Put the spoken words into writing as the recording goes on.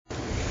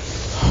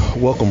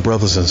Welcome,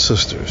 brothers and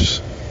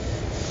sisters.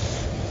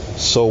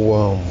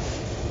 So,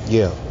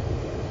 yeah,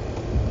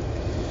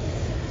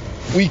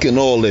 we can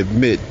all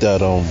admit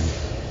that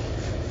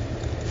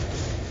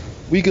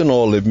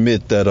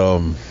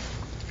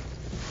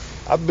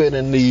I've been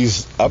in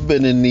this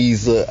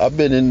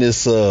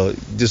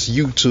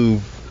YouTube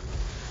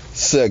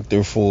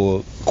sector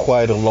for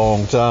quite a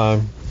long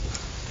time.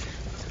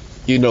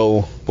 You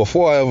know,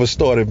 before I ever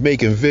started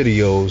making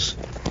videos,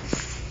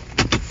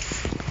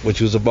 which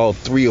was about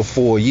 3 or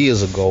 4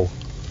 years ago,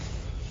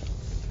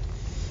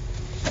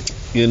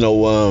 you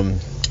know,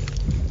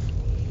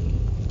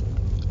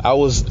 I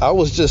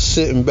was just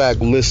sitting back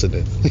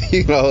listening,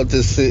 you know,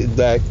 just sitting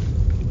back,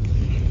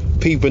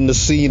 peeping the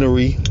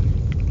scenery,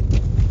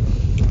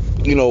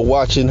 you know,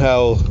 watching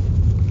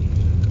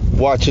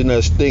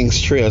as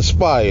things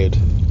transpired,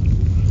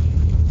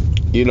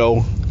 you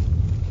know.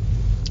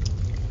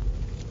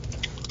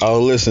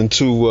 I'll listen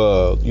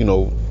to,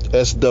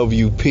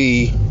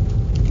 SWP.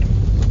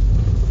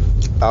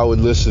 I would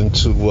listen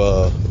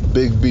to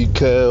Big B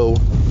Kel,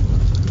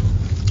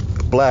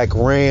 Black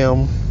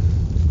Ram,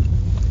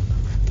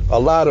 a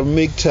lot of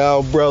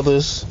MGTOW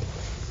brothers,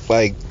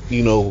 like,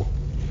 you know,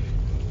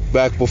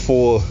 back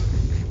before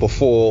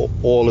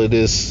all of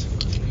this,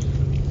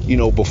 you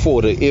know,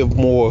 before the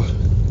ibmor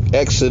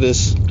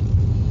exodus,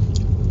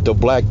 the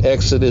black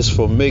exodus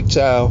from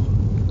MGTOW.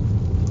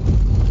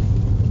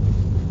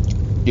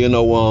 You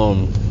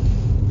know,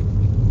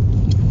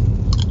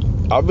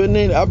 I've been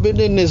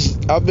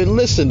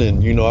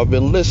listening, you know, I've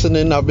been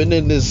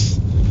in this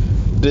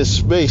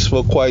space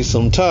for quite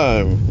some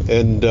time.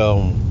 And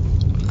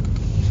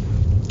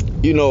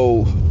you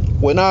know,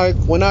 when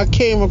I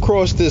came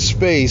across this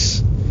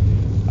space,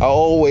 I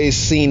always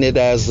seen it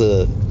as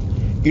I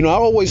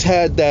always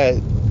had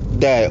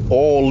that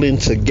all in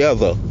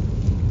together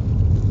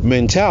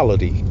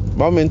mentality.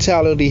 My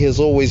mentality has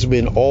always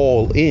been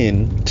all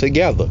in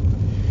together.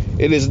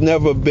 It has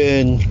never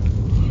been,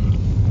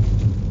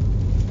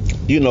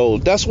 you know,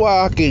 that's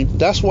why I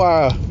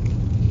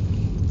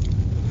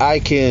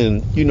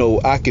can, you know,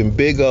 I can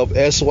big up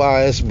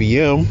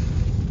sysbm,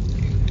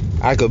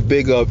 I could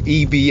big up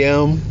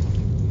ibm,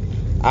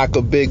 I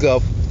could big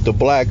up the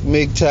black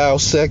MGTOW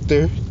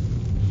sector.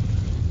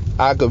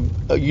 I could,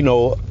 you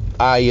know,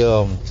 I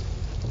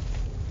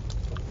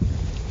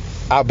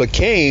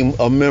became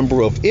a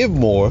member of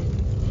ibmor.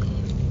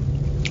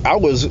 I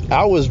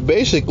was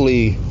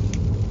basically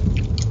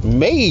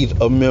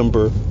made a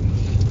member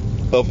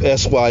of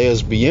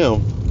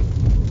sysbm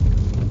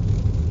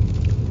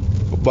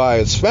by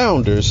its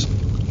founders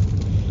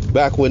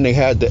back when they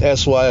had the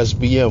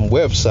sysbm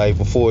website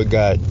before it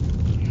got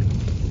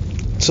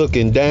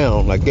taken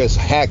down, I guess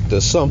hacked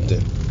or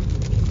something.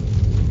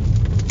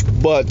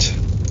 But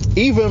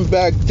even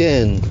back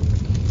then,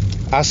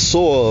 I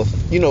saw,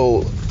 you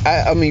know,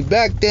 I mean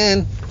back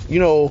then, you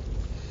know,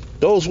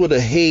 those were the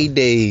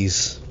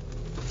heydays,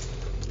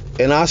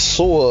 and I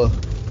saw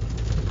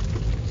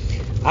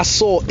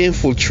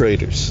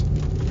infiltrators.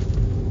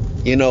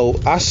 You know,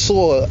 I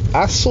saw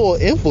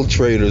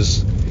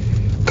infiltrators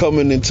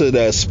coming into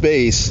that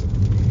space,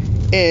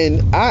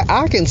 and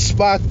I can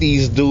spot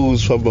these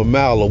dudes from a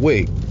mile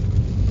away.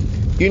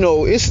 You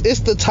know, it's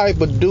the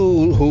type of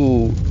dude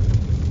who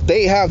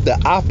they have the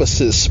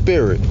opposite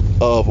spirit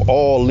of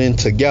all in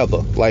together.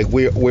 Like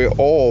we're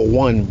all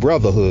one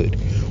brotherhood.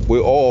 We're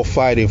all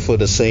fighting for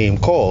the same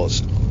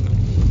cause.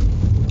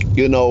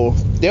 You know,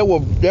 there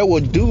were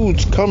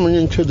dudes coming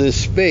into this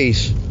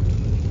space,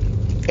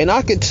 and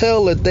I could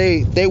tell that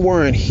they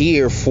weren't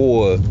here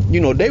for, you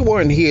know, they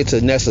weren't here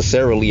to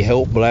necessarily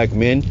help black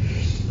men.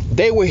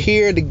 They were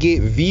here to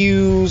get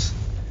views.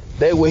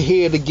 They were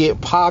here to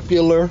get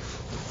popular.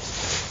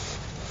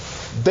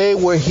 They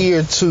were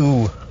here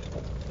to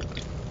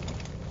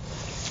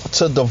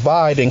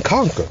divide and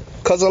conquer.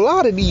 Because a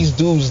lot of these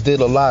dudes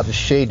did a lot of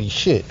shady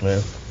shit,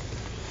 man.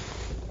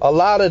 A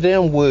lot of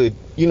them would,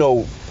 you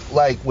know,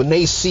 like when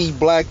they see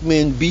black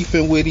men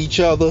beefing with each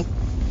other,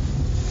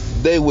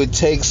 they would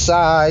take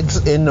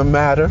sides in the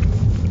matter,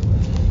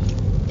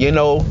 you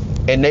know,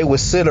 and they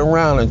would sit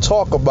around and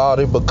talk about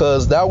it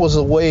because that was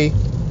a way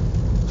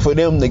for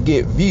them to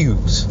get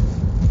views.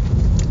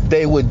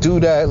 They would do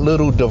that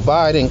little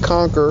divide and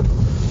conquer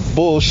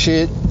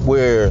bullshit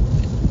where,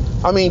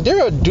 I mean,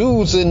 there are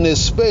dudes in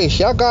this space.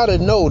 Y'all gotta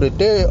know that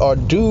there are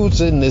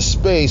dudes in this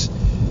space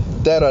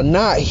that are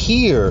not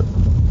here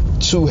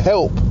to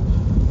help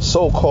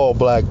so-called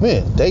black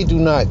men. They do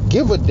not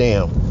give a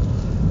damn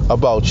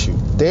about you.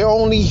 They're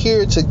only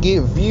here to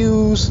get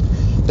views.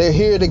 They're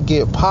here to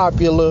get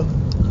popular.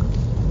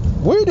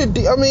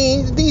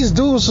 These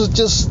dudes was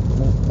just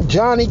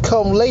Johnny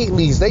come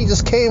latelys. They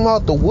just came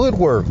out the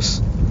woodworks.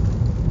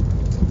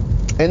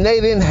 And they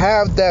didn't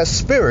have that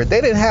spirit.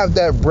 They didn't have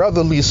that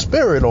brotherly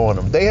spirit on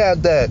them. They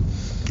had that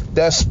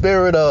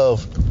spirit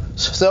of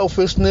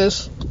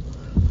selfishness,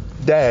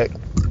 that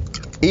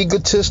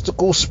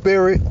egotistical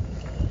spirit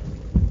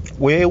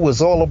where it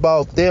was all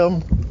about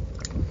them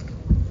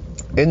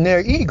and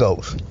their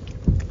egos.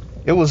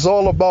 It was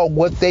all about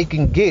what they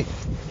can get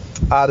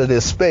out of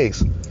this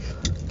space.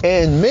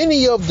 And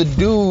many of the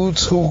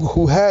dudes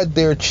who had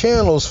their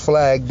channels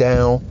flagged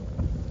down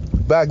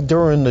back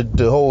during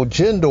the whole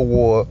gender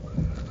war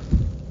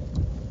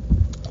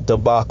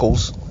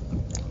debacles,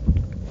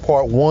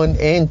 part 1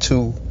 and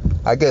 2,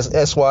 I guess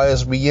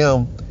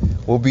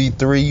SYSBM will be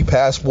 3,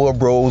 Passport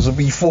Bros will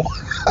be 4.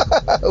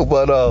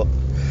 But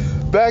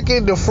back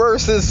in the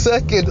first and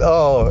second,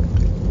 well,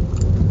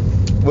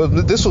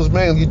 this was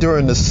mainly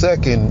during the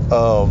second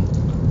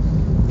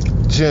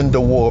gender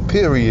war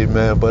period,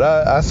 man. But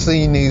I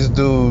seen these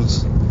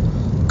dudes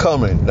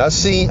coming. I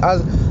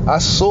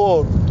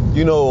saw,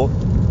 you know,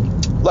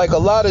 like a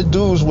lot of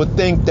dudes would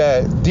think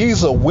that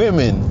these are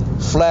women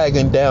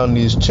flagging down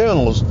these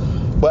channels,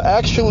 but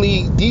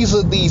actually these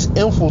are these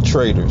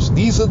infiltrators.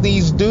 These are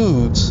these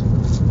dudes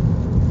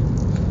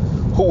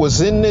who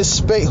was in this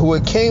space, who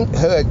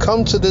had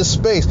come to this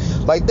space.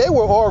 Like, they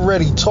were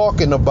already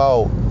talking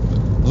about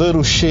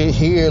little shit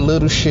here,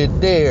 little shit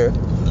there,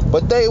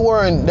 but they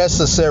weren't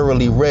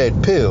necessarily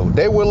red pill.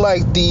 They were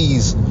like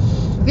these,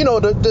 you know,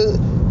 the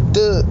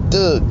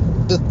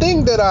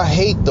thing that I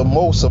hate the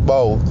most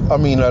about,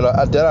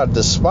 that I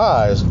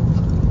despise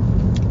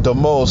the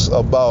most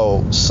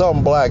about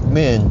some black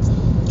men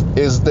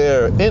is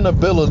their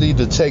inability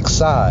to take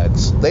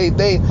sides.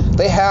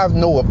 They have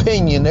no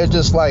opinion. They're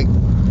just like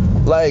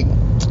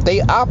they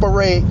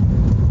operate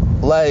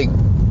like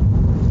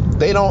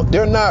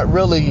they're not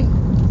really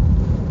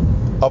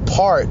a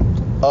part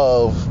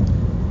of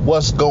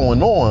what's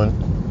going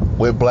on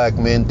with black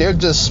men. They're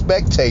just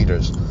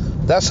spectators.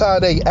 That's how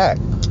they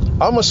act.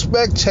 I'm a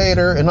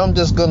spectator, and I'm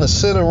just gonna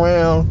sit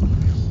around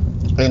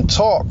and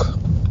talk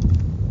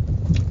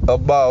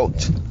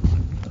about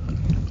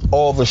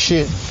all the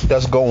shit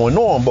that's going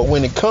on. But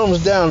when it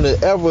comes down to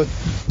ever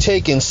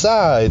taking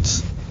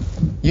sides,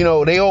 you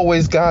know, they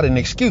always got an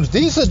excuse.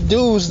 These are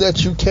dudes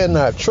that you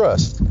cannot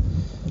trust.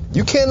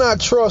 You cannot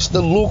trust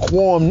the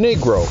lukewarm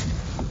Negro.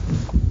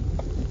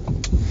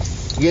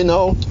 You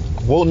know,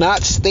 will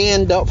not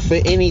stand up for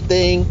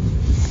anything,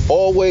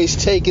 always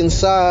taking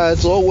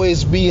sides,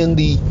 always being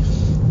the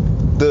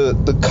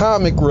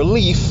comic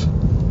relief.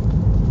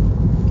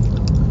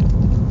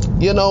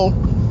 You know,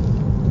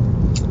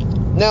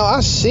 now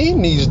I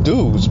seen these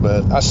dudes,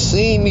 man. I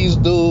seen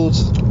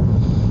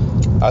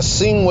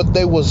what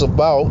they was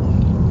about,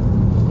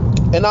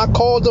 and I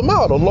called them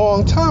out a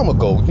long time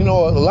ago. You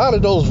know, a lot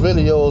of those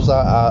videos,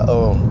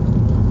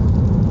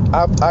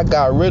 I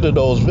got rid of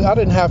those. I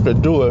didn't have to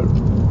do it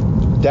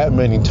that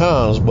many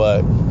times,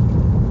 but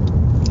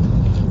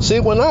see,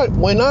 when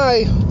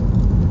I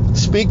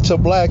speak to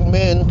black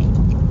men,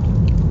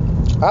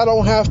 I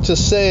don't have to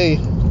say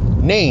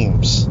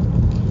names.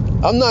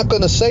 I'm not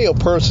going to say a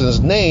person's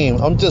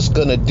name. I'm just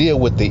going to deal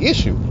with the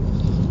issue.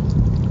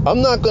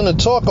 I'm not going to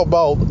talk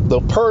about the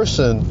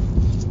person,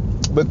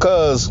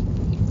 because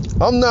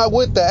I'm not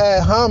with the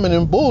ad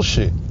hominem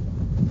bullshit.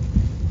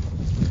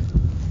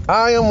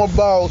 I am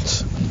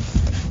about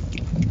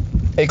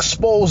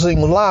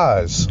exposing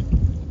lies.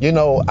 You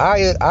know,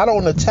 I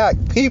don't attack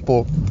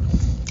people,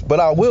 but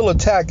I will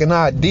attack an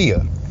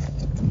idea.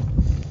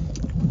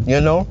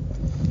 You know?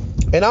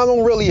 And I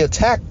don't really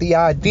attack the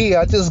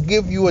idea. I just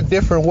give you a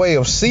different way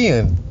of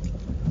seeing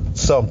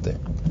something.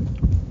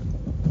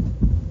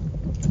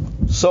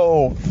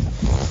 So,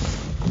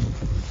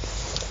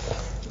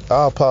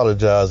 I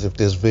apologize if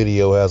this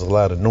video has a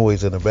lot of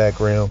noise in the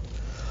background.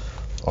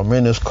 I'm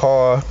in this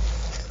car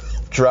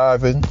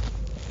driving,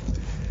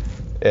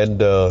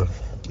 and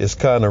it's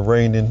kind of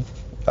raining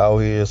out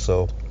here,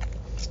 so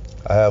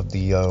I have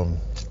the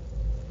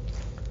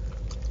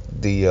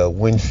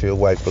windshield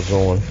wipers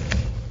on.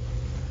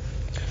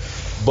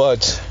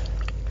 But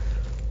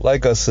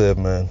like I said,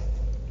 man,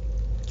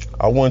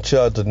 I want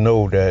y'all to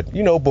know that,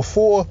 you know,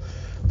 before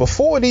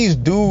these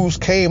dudes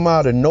came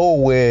out of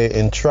nowhere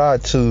and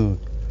tried to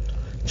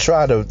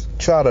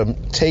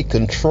take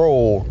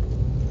control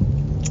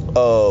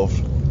of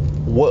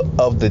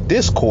the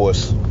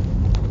discourse,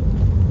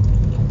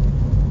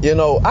 you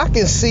know, I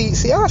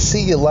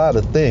see a lot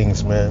of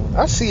things, man.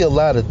 I see a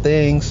lot of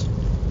things.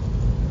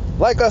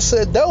 Like I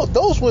said,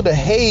 those were the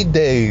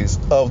heydays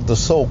of the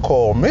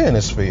so-called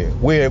manosphere,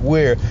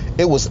 where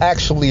it was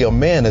actually a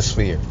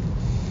manosphere.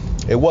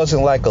 It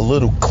wasn't like a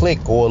little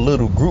clique or a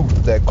little group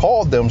that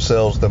called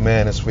themselves the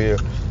manosphere.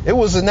 It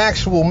was an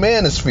actual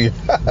manosphere.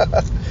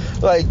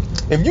 Like,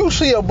 if you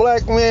see a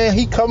black man,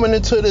 he coming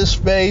into this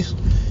space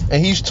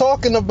and he's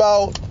talking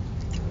about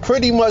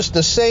pretty much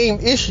the same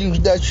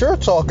issues that you're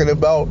talking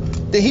about,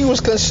 that he was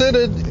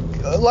considered in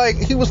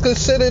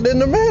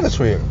the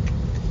manosphere.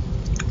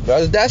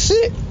 That's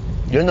it.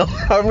 You know,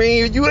 I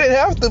mean, you didn't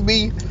have to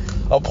be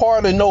a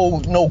part of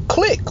no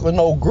clique or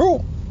no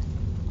group.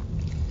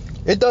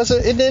 It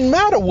didn't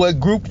matter what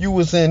group you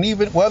was in,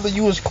 even whether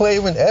you was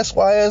claiming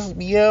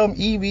SYSBM,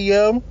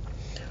 EBM,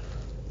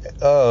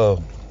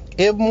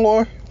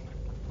 ibmor,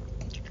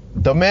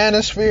 the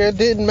Manosphere. It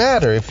didn't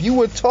matter. If you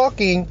were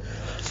talking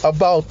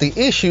about the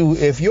issue,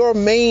 if your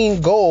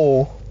main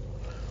goal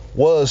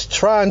was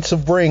trying to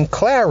bring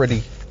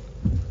clarity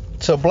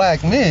to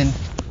black men,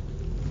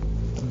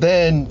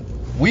 then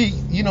we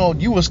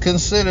you was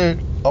considered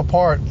a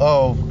part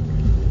of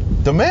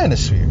the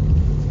Manosphere.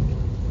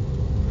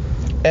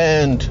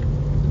 And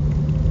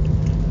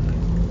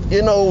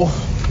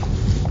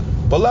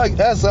but like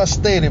as I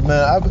stated,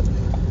 man,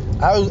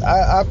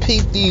 I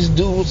peeped these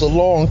dudes a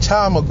long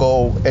time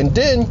ago, and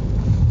then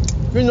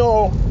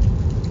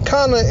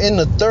kind of in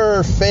the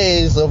third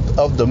phase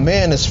of the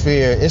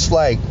Manosphere, it's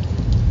like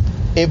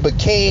it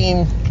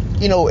became,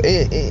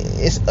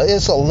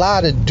 it's a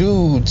lot of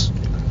dudes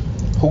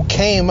who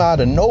came out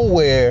of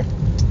nowhere,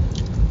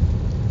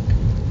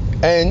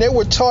 and they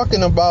were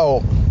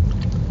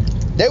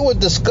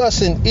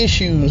discussing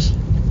issues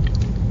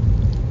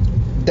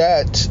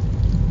that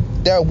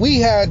we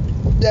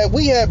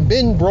had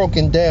been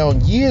broken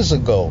down years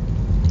ago.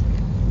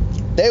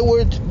 They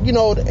were,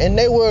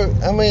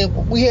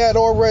 we had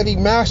already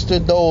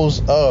mastered those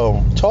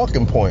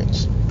talking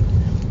points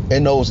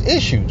and those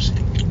issues.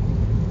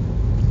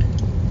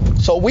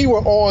 So we were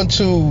on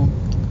to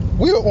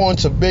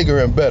bigger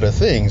and better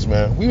things,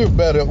 man.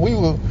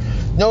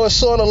 It's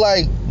sort of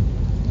like,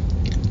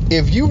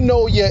 if you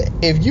know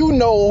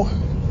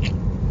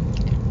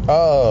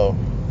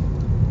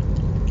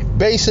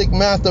basic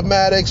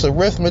mathematics,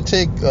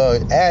 arithmetic,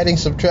 adding,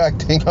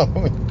 subtracting,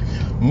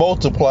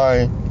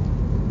 multiplying,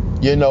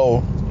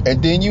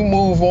 and then you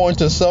move on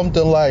to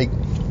something like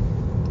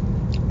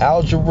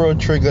algebra,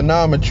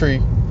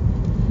 trigonometry,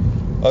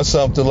 or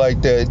something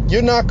like that,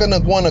 you're not gonna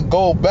want to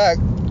go back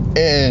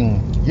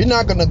and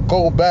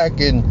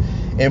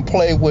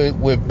play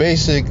with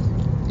basic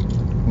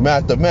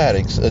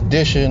mathematics,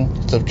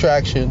 addition,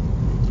 subtraction,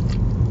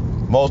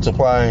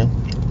 multiplying.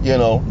 You're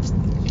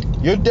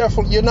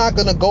not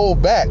gonna go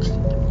back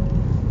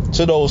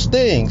to those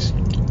things.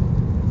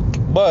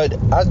 But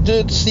I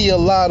did see a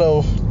lot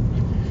of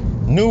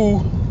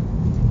new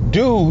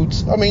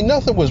dudes. I mean,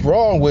 nothing was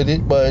wrong with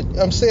it, but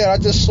I'm saying I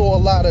just saw a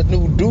lot of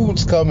new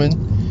dudes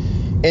coming.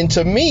 And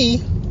to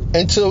me,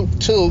 and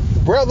to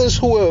brothers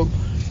who were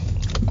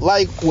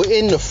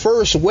in the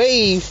first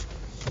wave,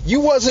 you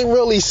wasn't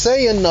really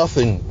saying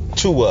nothing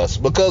to us,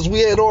 because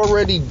we had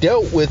already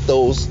dealt with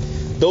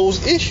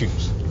those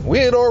issues. We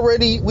had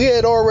already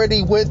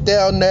went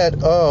down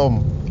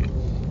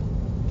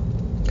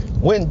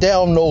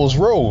those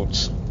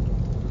roads.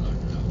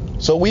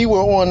 So we were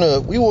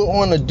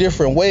on a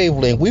different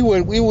wavelength. We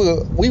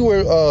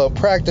were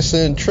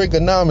practicing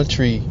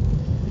trigonometry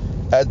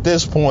at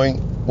this point,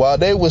 while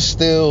they're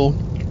still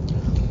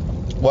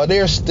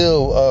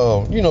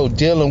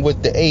dealing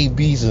with the A,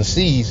 B's, and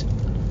C's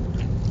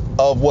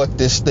of what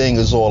this thing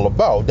is all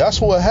about. That's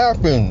what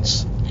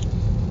happens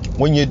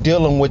when you're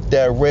dealing with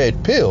that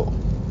red pill.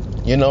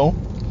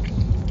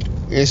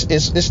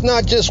 It's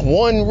not just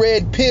one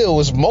red pill,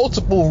 it's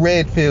multiple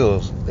red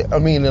pills. I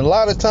mean, a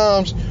lot of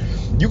times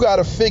you got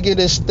to figure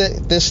this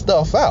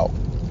stuff out.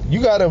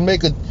 You got to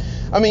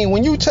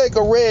when you take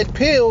a red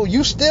pill,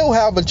 you still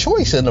have a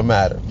choice in the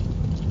matter.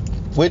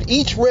 With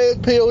each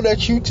red pill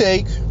that you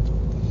take,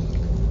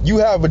 you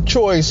have a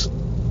choice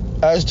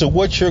as to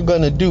what you're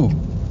going to do.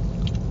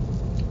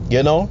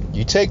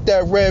 You take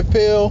that red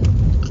pill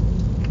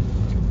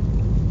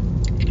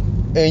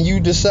and you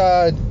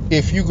decide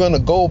if you're going to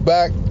go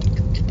back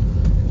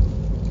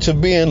to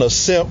being a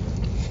simp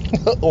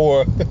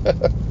or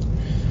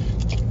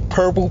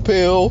purple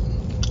pill,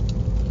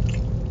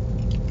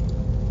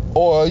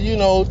 or if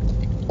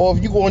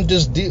you're going to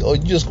just deal, or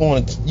you're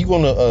going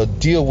to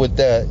deal with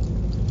that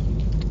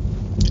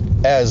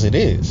as it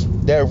is.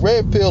 That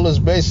red pill is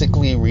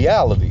basically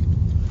reality.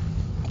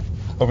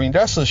 I mean,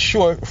 that's a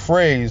short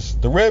phrase.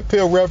 The red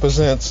pill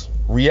represents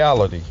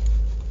reality.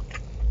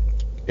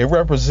 It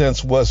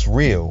represents what's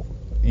real,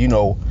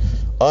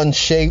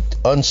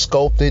 unshaped,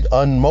 unsculpted,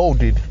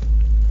 unmolded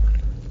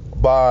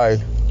by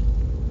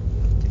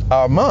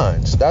our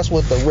minds. That's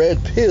what the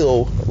red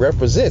pill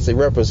represents. It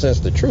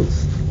represents the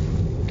truth.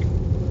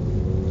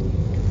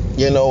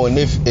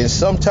 And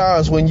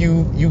sometimes when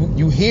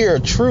you hear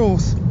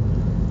truth,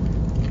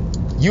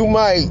 you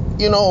might,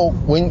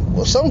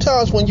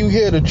 sometimes when you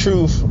hear the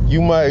truth,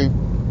 you might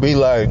be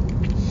like,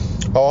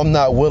 oh, I'm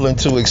not willing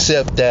to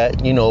accept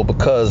that,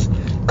 because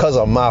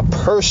of my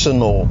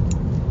personal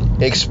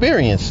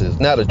experiences.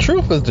 Now, the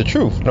truth is the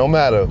truth, no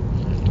matter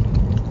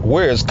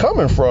where it's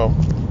coming from,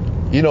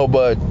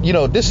 but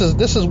this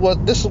is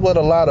what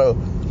a lot of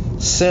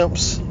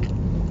simps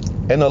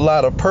and a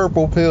lot of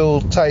purple pill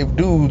type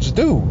dudes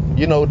do.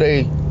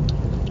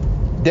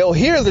 They'll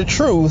hear the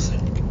truth,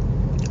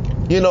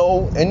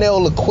 and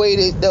they'll equate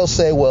it. They'll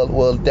say,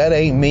 well, that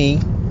ain't me.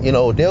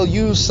 They'll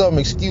use some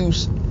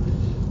excuse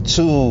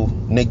to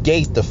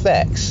negate the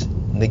facts,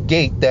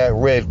 negate that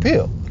red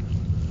pill,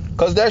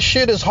 because that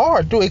shit is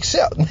hard to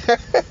accept.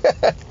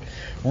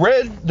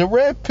 The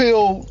red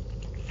pill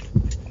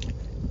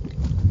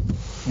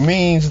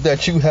means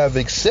that you have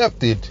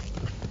accepted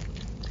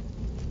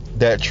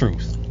that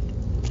truth.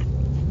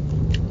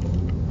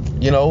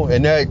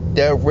 And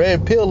that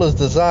red pill is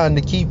designed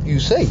to keep you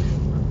safe.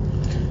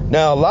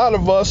 Now, a lot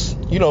of us,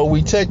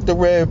 we take the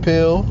red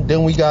pill,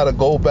 then we got to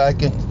go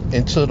back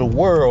into the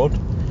world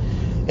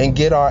and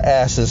get our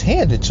asses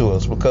handed to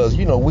us, because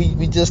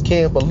we just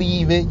can't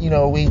believe it.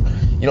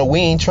 We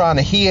ain't trying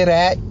to hear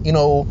that.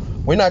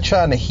 We're not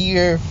trying to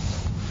hear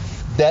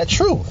that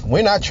truth.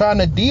 We're not trying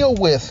to deal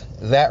with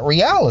that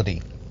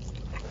reality.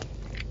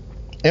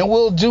 And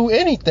we'll do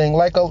anything.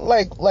 Like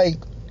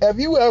have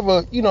you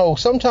ever,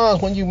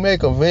 sometimes when you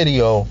make a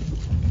video,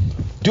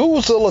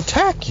 dudes will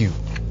attack you.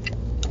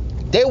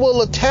 They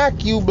will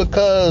attack you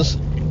because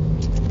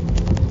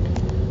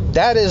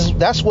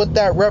that's what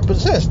that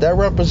represents. That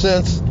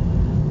represents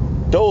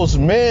those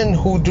men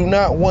who do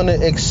not want to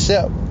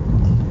accept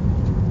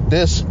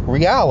this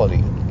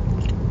reality.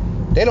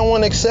 They don't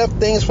want to accept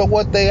things for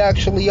what they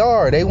actually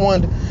are. They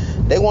want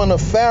to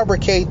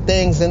fabricate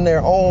things in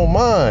their own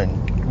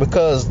mind,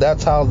 because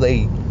that's how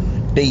they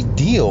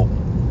deal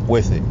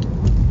with it.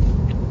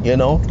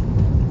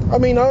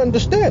 I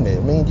understand it.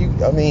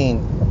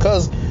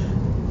 Because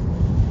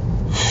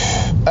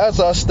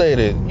as I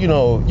stated,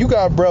 you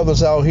got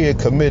brothers out here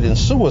committing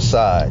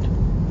suicide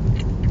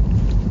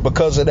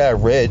because of that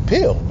red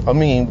pill.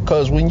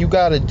 Because when you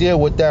got to deal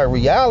with that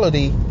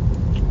reality,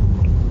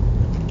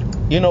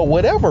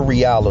 whatever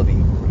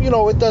reality,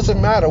 it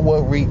doesn't matter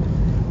what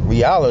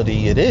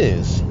reality it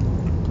is.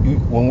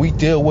 When we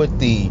deal with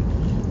the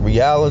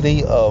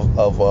reality of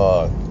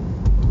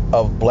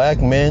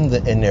black men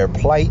and their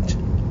plight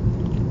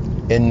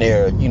and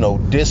their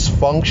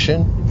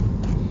dysfunction,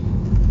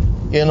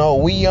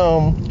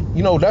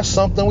 that's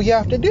something we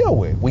have to deal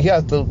with. We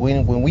have to,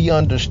 when we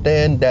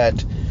understand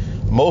that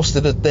most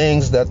of the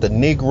things that the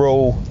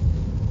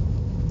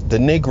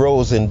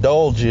Negroes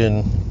indulge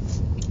in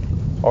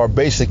are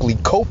basically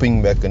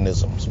coping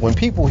mechanisms. When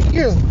people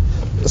hear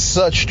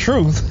such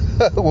truth,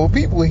 when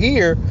people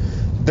hear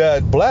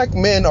that black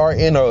men are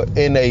in a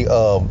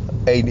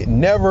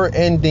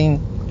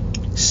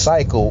never-ending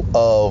cycle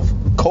of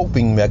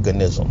coping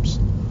mechanisms,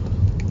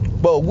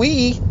 but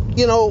we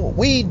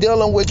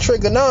dealing with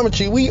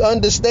trigonometry, we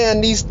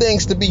understand these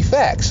things to be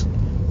facts.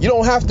 You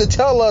don't have to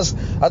tell us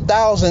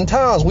 1,000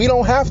 times. We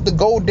don't have to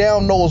go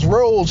down those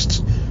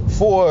roads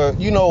for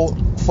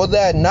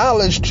that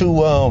knowledge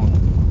to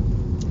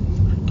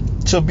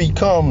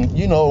become,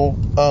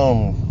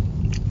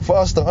 for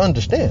us to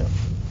understand.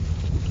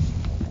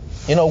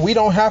 We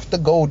don't have to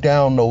go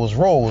down those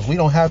roads. We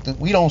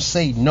don't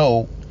say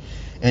no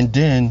and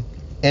then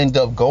end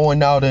up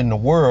going out in the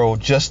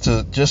world just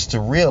to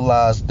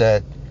realize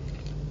that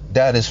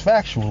is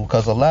factual.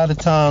 Because a lot of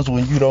times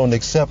when you don't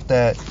accept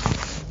that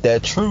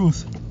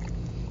truth,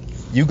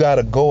 you got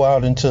to go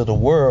out into the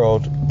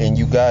world and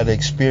you got to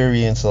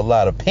experience a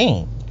lot of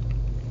pain.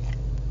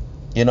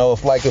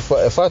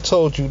 If I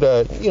told you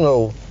that,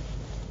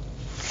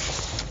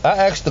 I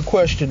asked the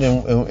question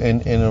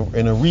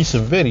in a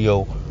recent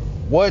video,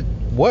 what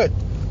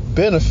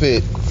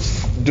benefit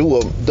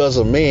does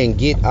a man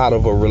get out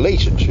of a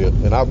relationship?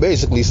 And I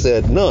basically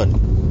said none.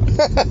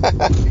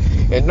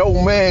 And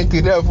no man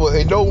can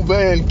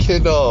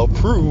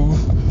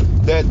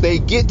prove that they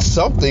get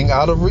something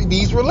out of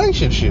these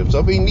relationships.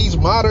 These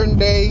modern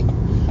day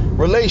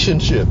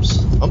relationships.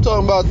 I'm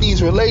talking about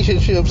these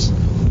relationships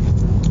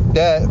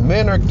that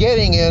men are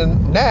getting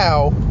in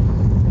now.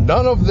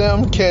 None of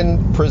them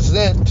can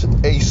present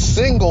a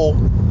single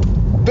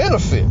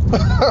benefit.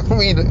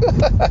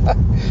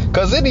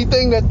 Because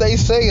anything that they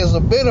say is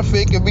a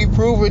benefit can be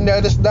proven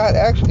that it's not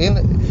actually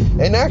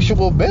an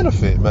actual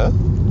benefit, man.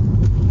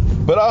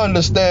 But I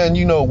understand,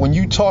 when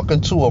you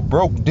talking to a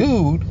broke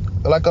dude,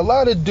 like a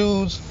lot of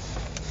dudes,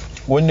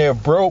 when they're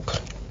broke,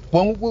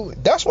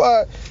 that's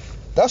why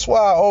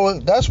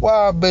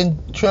I've been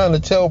trying to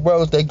tell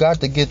brothers they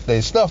got to get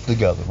their stuff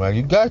together, man.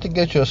 You got to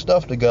get your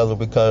stuff together,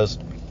 because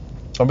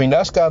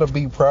that's got to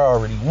be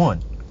priority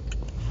one.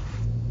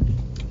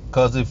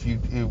 Because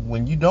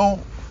when you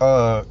don't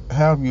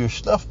have your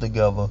stuff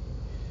together,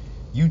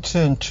 you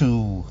tend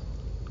to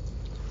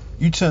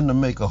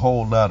make a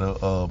whole lot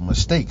of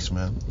mistakes,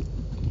 man.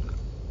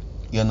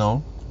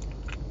 You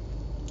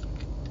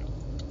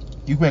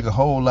make a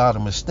whole lot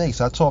of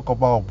mistakes. I talk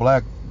about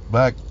black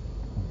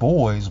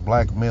boys,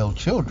 black male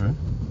children,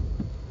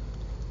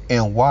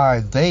 and why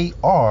they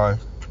are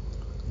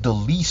the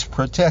least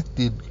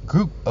protected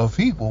group of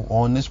people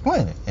on this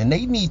planet, and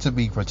they need to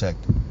be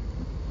protected.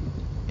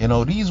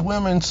 These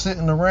women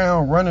sitting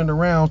around, running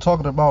around,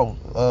 talking about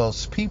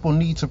people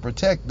need to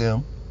protect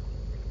them.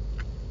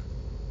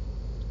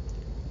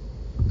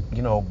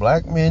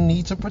 Black men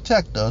need to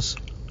protect us.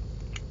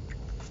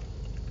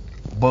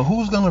 But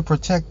who's gonna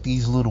protect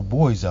these little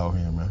boys out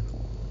here, man?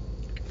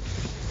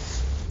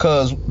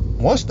 Because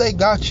once they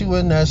got you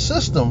in that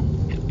system,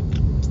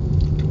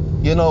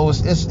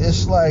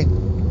 it's like,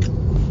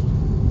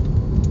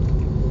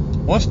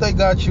 once they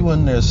got you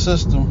in their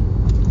system,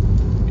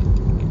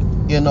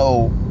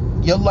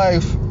 your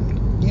life,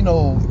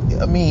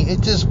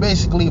 it just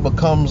basically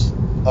becomes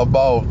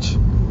about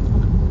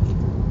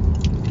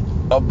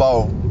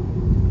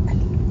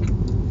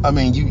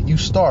you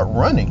start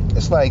running.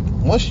 It's like,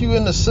 once you're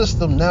in the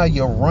system, now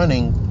you're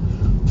running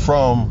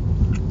from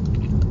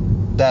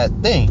that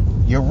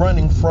thing. You're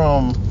running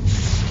from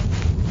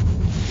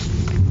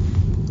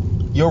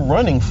you're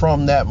running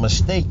from that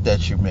mistake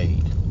that you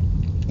made.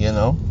 You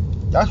know,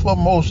 that's what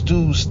most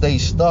dudes stay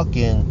stuck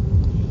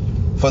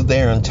in for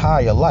their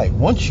entire life.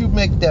 Once you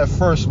make that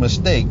first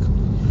mistake,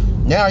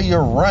 now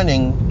you're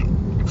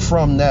running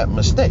from that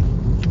mistake.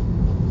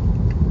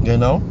 You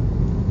know,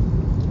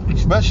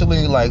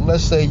 especially like,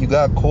 let's say you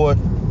got caught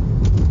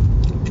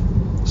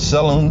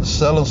selling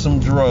some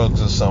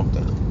drugs or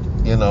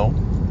something. You know,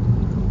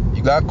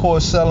 you got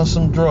caught selling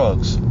some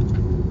drugs.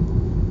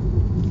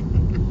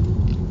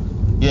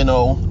 You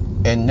know,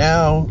 and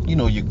now, you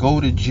know, you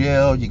go to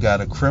jail, you got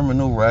a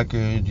criminal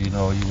record, you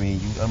know,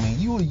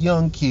 you a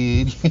young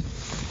kid.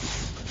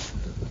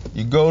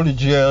 You go to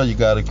jail, you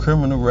got a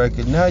criminal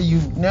record. Now you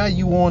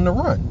on the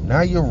run.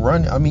 Now you're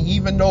running. I mean,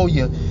 even though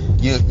you're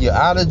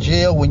out of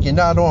jail when you're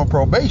not on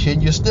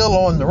probation, you're still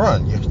on the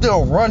run. You're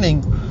still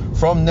running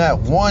from that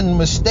one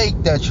mistake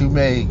that you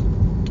made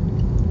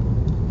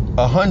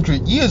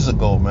 100 years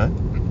ago, man.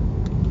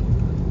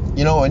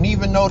 You know, and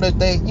even though that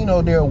they, you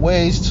know, there are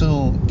ways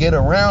to get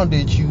around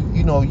it,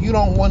 you know, you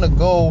don't want to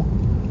go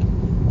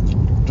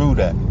through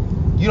that.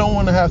 You don't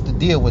want to have to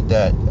deal with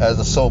that as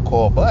a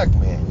so-called black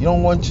man. You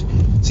don't want to,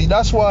 see,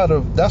 that's why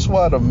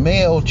the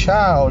male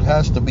child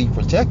has to be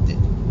protected.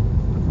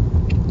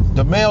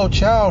 The male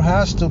child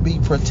has to be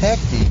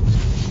protected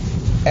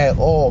at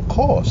all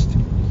costs.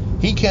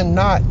 He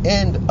cannot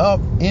end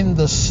up in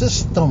the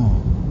system.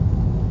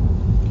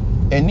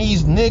 And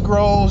these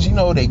Negroes, you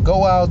know, they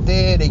go out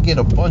there, they get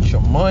a bunch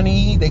of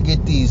money, they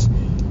get these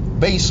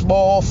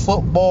baseball,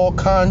 football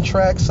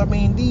contracts. I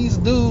mean, these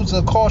dudes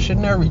are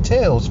cautionary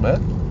tales,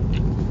 man.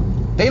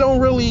 They don't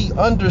really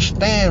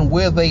understand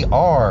where they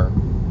are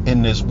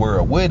in this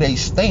world, where they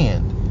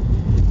stand.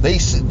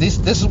 This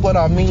is what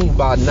I mean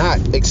by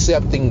not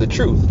accepting the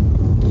truth.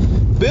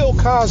 Bill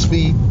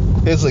Cosby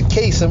is a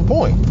case in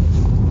point.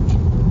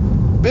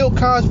 Bill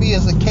Cosby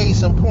is a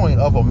case in point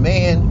of a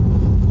man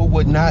who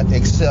would not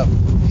accept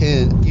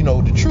his, you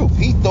know, the truth.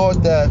 He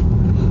thought that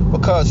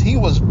because he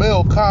was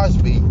Bill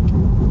Cosby,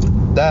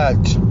 that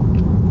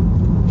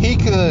he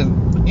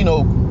could, you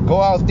know, go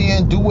out there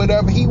and do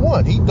whatever he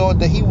wanted. He thought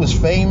that he was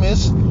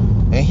famous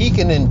and he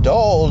can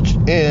indulge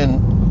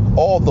in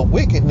all the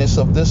wickedness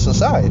of this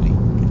society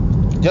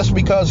just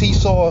because he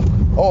saw,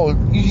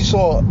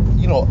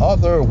 you know,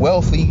 other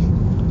wealthy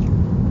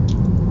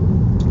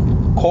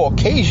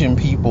Caucasian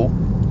people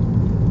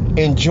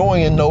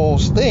enjoying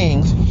those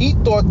things. He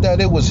thought that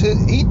it was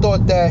he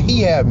thought that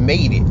he had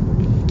made it.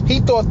 He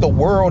thought the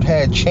world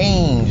had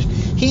changed.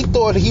 He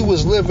thought he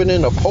was living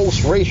in a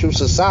post-racial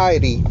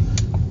society,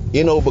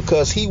 you know,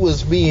 because he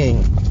was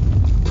being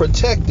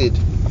protected.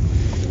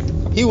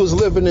 He was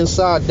living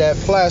inside that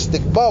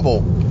plastic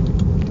bubble,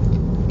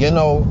 you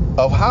know,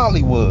 of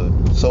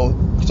Hollywood. So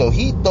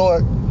he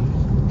thought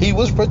he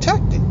was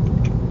protected.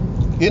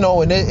 You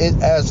know, and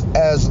as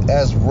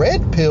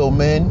red pill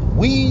men,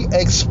 we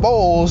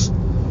expose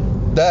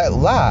that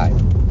lie.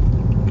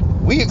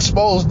 We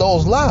expose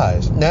those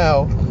lies.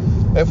 Now,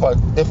 if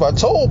I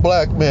told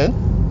black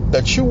men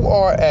that you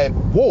are at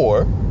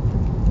war,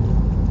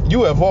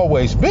 you have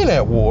always been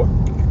at war,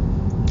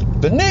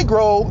 the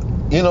Negro,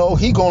 you know,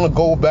 he gonna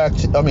go back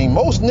to, I mean,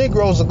 most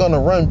Negroes are gonna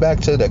run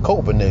back to their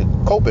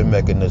coping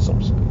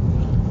mechanisms.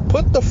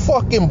 Put the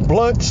fucking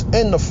blunts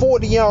and the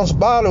 40-ounce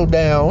bottle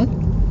down.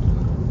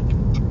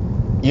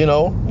 You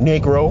know,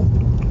 Negro.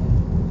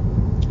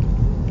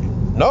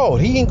 No,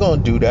 he ain't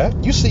gonna do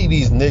that. You see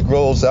these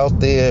Negroes out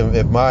there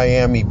at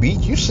Miami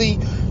Beach. You see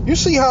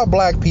how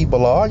black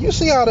people are. You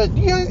see how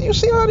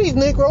these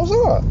Negroes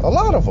are. A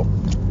lot of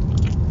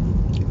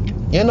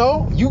them. You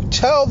know, you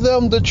tell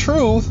them the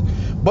truth,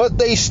 but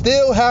they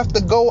still have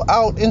to go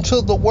out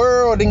into the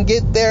world and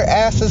get their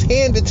asses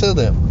handed to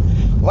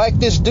them. Like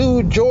this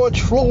dude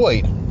George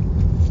Floyd.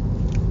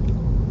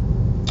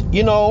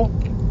 You know,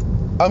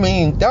 I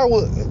mean, that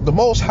was the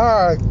Most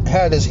High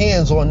had his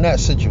hands on that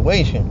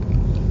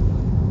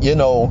situation, you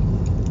know.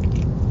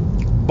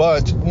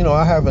 But you know,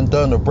 I haven't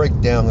done a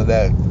breakdown of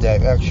that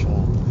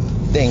actual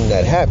thing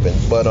that happened.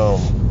 But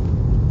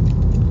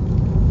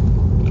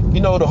you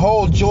know, the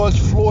whole George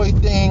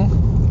Floyd thing,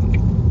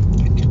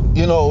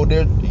 you know,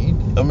 they're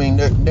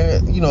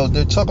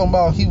talking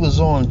about he was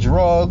on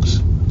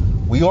drugs.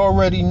 We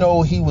already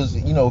know he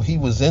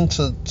was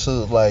into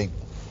like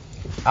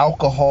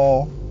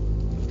alcohol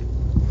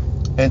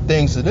and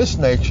things of this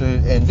nature.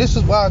 And this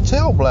is why I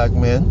tell black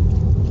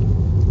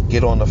men,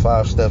 get on the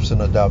 5 steps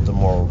and adopt the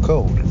moral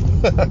code.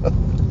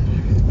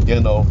 You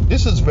know,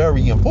 this is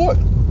very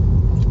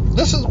important.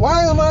 This is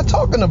why am I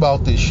talking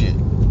about this shit?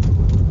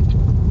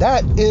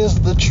 That is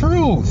the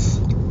truth.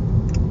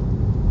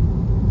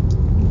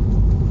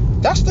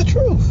 That's the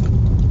truth.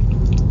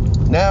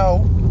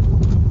 Now,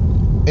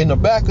 in the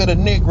back of the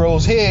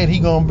Negro's head, he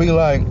gonna be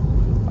like,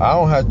 I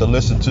don't have to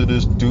listen to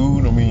this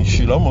dude. I mean,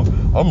 shit, I'm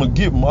gonna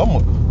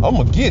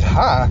get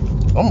high.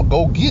 I'm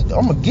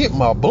gonna get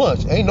my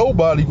blunts. Ain't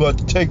nobody got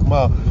to take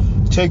my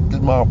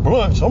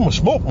blunts. I'm gonna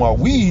smoke my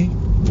weed.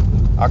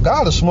 I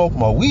gotta smoke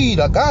my weed.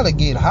 I gotta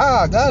get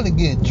high. I gotta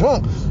get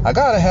drunk. I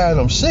gotta have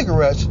them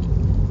cigarettes.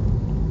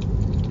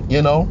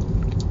 You know.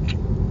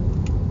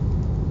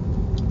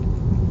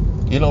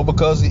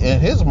 Because in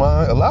his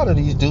mind, a lot of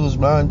these dudes'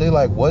 mind, they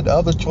like, what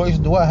other choice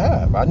do I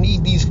have? I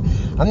need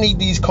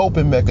these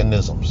coping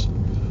mechanisms.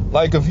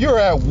 Like if you're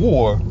at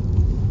war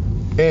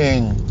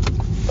and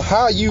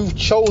how you've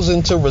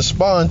chosen to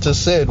respond to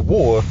said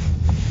war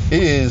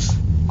is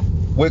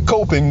with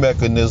coping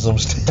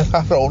mechanisms that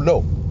I don't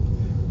know.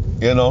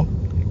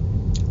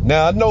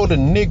 Now I know the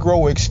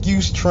Negro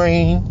excuse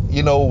train,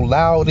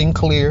 loud and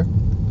clear.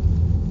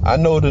 I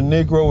know the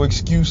Negro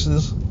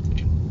excuses.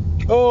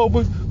 Oh,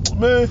 but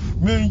man,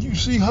 you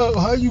see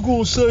how you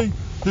gonna say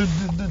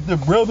the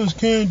brothers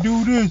can't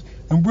do this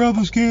and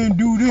brothers can't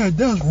do that?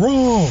 That's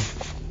wrong.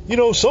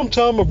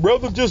 Sometimes a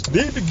brother just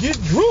need to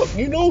get drunk.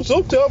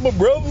 Sometimes a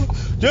brother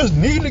just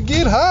need to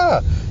get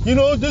high.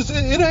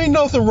 It ain't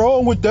nothing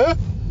wrong with that.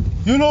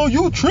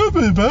 You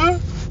tripping, man.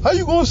 How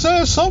you gonna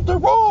say something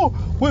wrong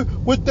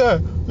with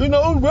that?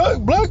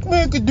 Black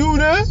man could do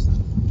that.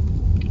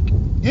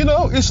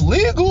 It's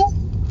legal.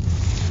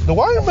 The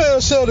white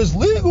man said it's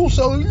legal,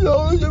 so a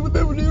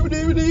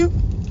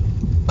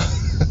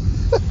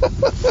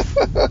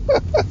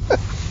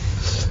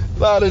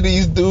lot of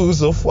these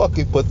dudes are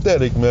fucking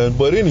pathetic, man.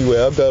 But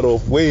anyway, I got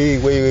off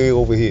way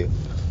over here.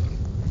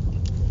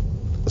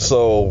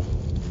 So,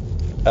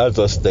 as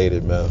I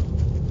stated, man,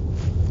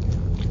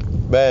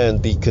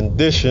 the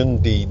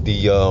condition,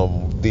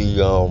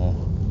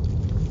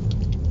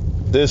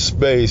 this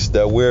space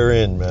that we're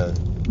in, man,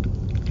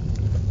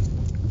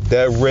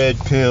 that red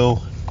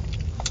pill,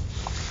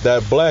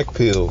 that black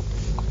pill,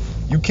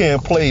 you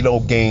can't play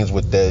no games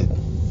with that.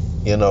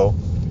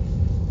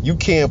 You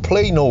can't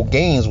play no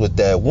games with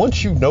that.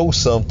 Once you know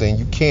something,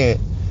 you can't.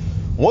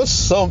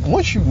 Once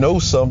you know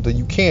something,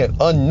 you can't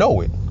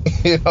unknow it.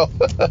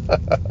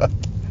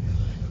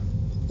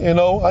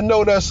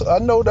 I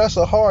know that's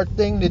a hard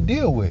thing to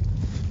deal with.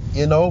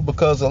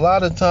 Because a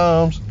lot of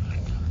times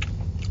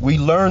we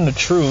learn the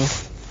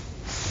truth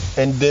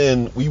and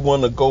then we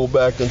want to go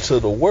back into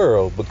the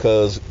world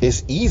because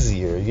it's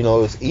easier.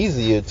 It's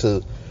easier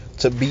to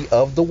be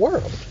of the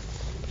world.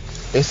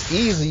 It's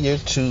easier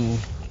to be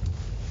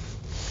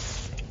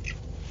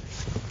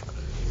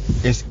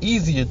it's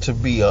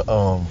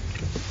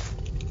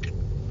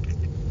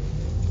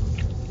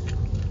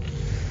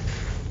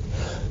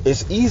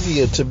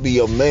easier to be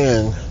a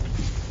man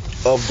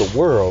of the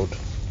world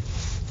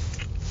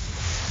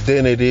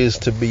than it is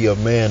to be a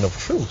man of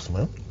truth,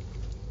 man.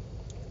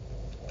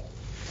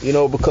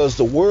 Because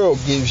the world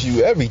gives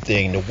you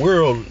everything. The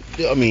world,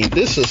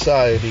 this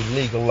society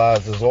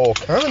legalizes all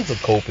kinds of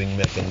coping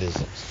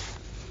mechanisms.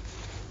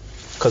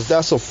 Because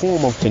that's a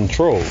form of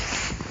control.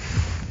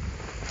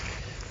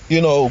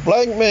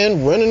 Black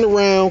men running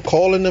around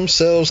calling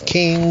themselves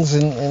kings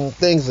and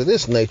things of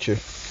this nature.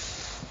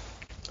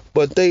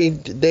 But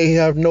they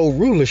have no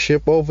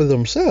rulership over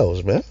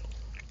themselves, man.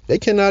 They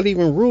cannot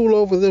even rule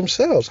over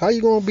themselves. How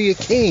you gonna be a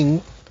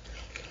king?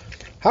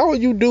 How are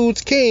you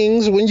dudes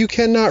kings when you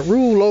cannot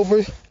rule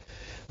over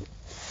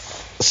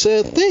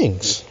said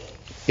things?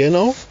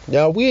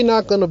 Now we're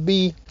not gonna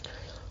be.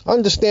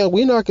 Understand,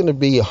 we're not gonna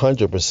be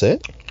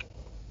 100%.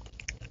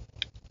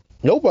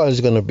 Nobody's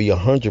gonna be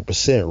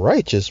 100%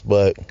 righteous,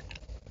 but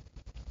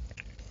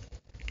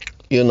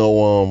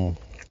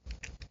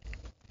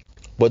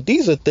but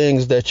these are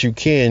things that you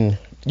can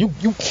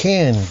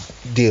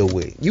deal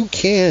with. You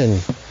can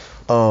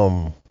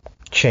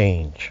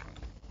change.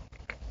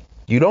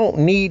 You don't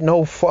need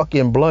no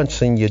fucking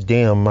blunts in your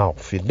damn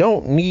mouth. You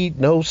don't need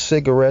no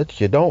cigarettes.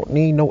 You don't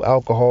need no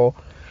alcohol.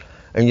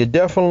 And you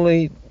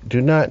definitely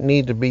do not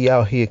need to be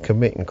out here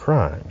committing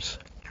crimes.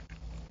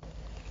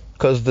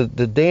 Because the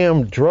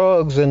damn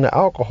drugs and the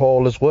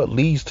alcohol is what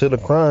leads to the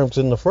crimes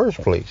in the first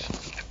place.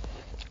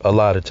 A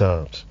lot of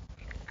times.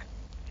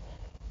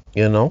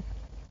 I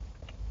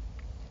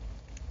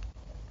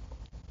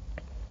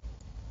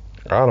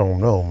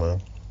don't know,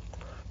 man.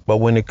 But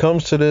when it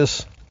comes to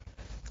this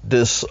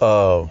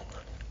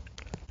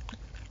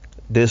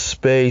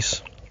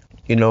space,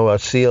 I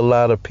see a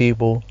lot of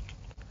people.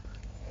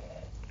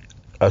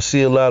 I've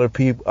seen a lot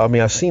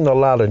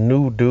of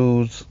new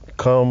dudes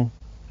come,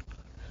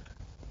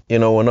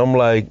 and I'm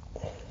like,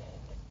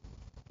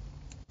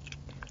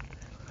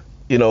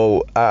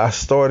 I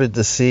started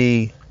to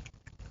see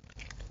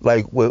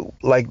like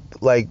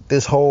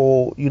this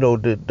whole,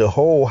 the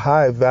whole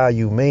high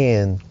value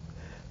man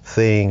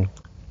thing.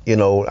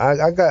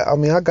 I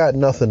got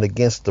nothing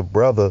against the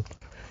brother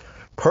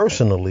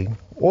personally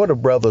or the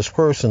brothers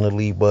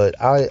personally, but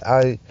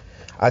I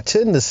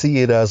tend to see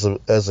it as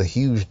a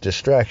huge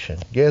distraction.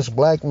 Yes,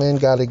 black men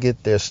got to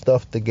get their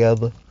stuff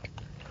together,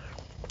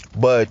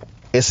 but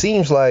it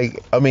seems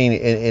like,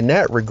 in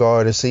that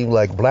regard, it seems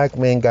like black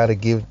men got to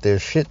give their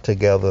shit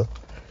together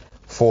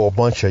for a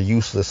bunch of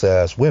useless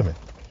ass women.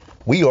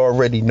 We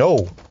already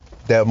know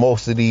that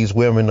most of these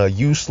women are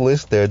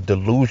useless. They're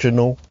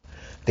delusional.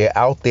 They're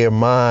out their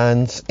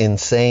minds,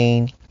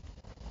 insane.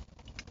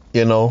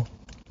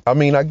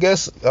 I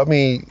guess,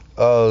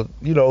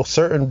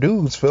 certain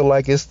dudes feel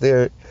like it's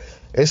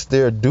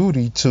their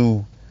duty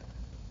to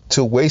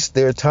waste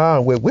their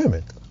time with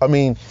women.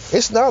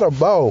 It's not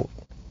about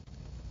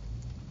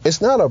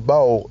it's not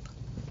about,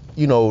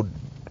 you know,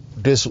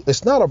 this.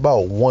 It's not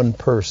about one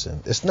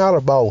person. It's not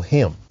about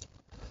him.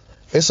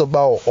 It's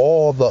about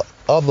all the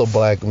other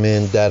black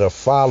men that are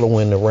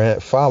following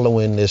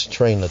this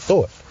train of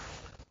thought,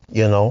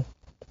 you know.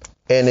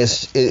 And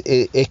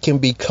it can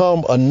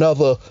become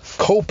another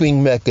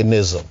coping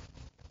mechanism,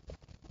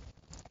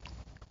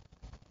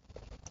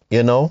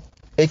 you know.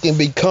 It can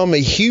become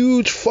a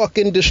huge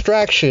fucking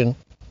distraction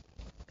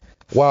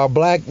while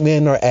black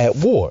men are at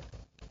war.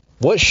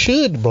 What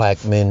should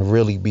black men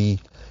really be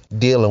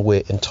dealing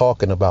with and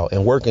talking about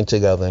and working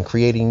together and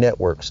creating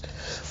networks?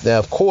 Now,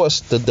 of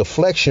course, the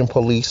deflection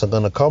police are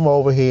going to come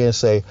over here and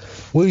say,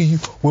 what you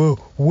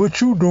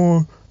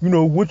doing? You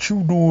know, what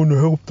you doing to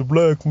help the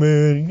black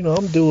man? You know,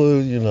 I'm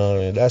doing, you know,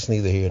 and that's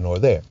neither here nor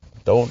there.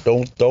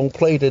 Don't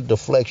play the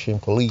deflection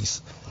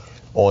police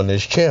on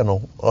this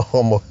channel.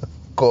 I'm going to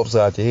go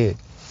upside your head.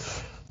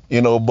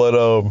 You know, but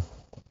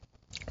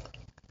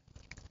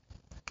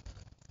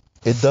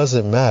it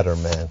doesn't matter,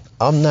 man.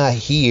 I'm not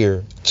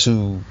here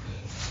to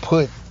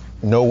put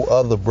no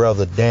other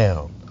brother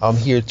down. I'm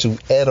here to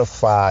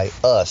edify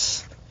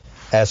us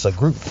as a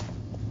group.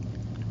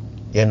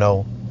 You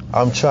know,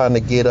 I'm trying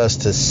to get us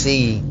to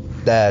see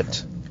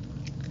that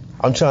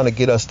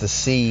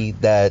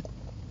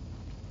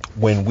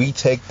when we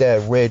take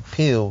that red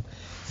pill,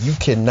 you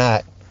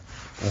cannot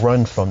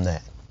run from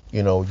that.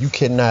 You know, you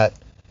cannot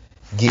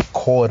get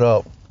caught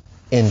up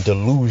in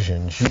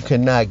delusions. You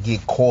cannot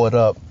get caught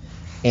up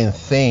in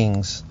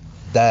things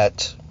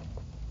that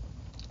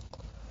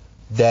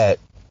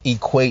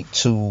equate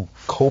to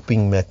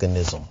coping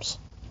mechanisms.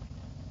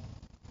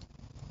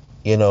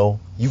 You know,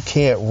 you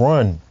can't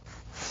run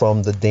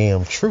from the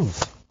damn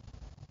truth.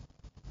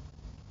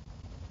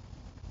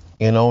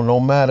 You know, no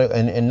matter,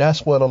 and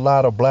that's what a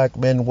lot of black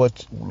men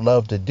would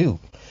love to do.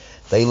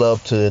 They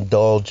love to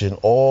indulge in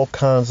all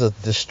kinds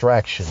of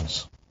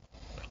distractions,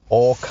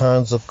 all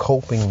kinds of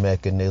coping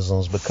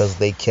mechanisms, because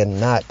they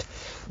cannot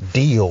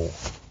deal.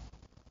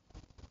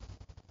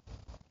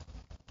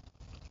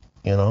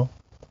 You know,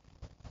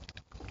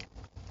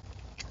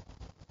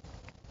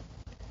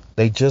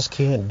 they just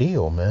can't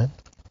deal, man.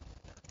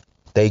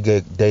 They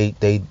get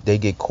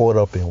caught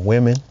up in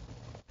women.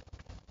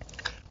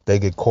 They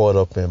get caught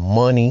up in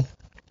money.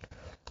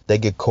 They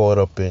get caught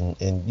up in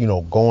you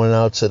know, going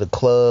out to the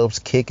clubs,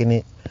 kicking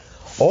it.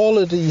 All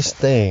of these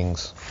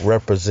things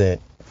represent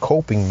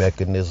coping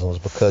mechanisms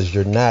because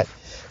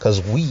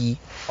we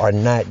are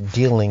not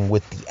dealing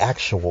with the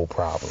actual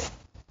problem.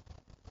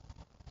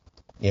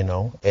 You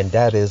know, and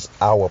that is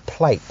our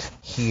plight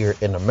here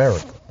in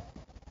America.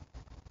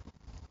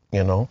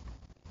 You know,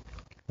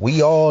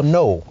 we all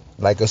know,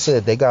 like I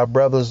said, they got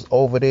brothers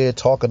over there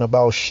talking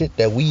about shit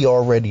that we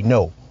already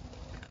know.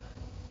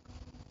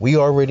 We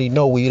already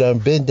know. We done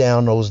been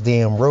down those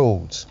damn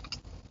roads.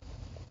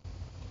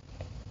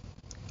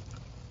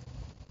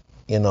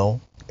 You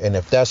know, and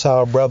if that's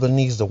how a brother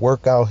needs to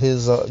work out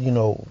his, you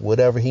know,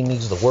 whatever he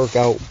needs to work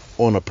out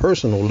on a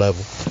personal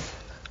level,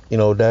 you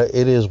know, that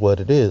it is what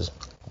it is.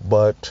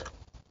 But,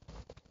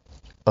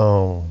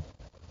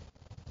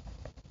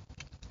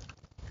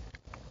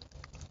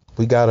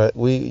 we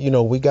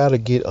gotta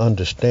get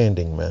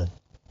understanding, man.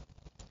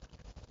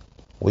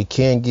 We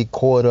can't get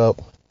caught up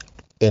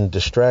in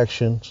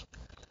distractions.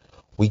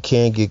 We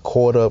can't get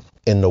caught up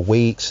in the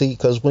way. See,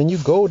 because when you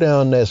go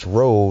down this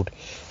road,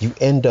 you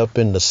end up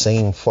in the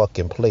same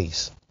fucking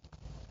place.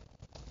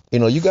 You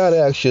know, you gotta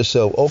ask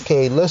yourself,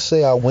 okay, let's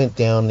say I went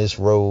down this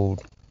road.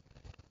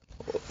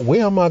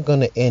 Where am I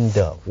going to end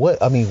up?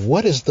 What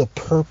is the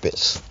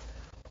purpose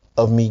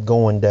of me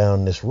going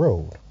down this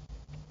road?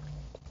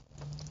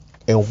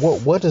 And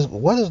what is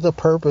the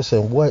purpose,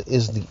 and what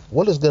is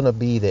going to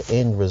be the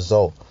end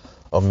result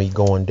of me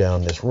going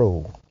down this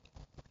road?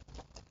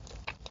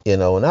 You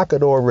know, and I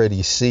could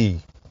already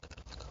see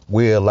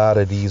where a lot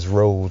of these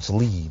roads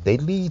lead. They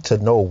lead to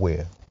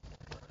nowhere.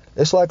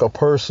 It's like a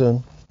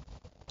person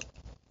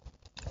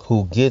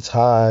who gets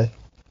high,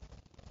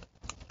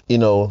 you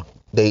know,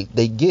 They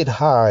get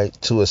high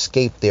to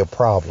escape their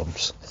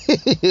problems.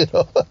 You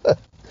know,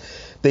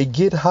 they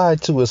get high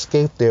to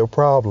escape their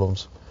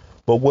problems.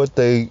 But what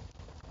they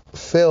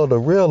fail to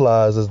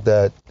realize is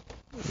that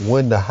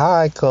when the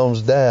high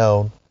comes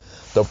down,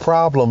 the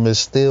problem is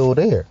still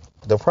there.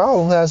 The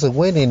problem hasn't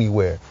went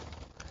anywhere.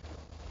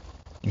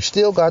 You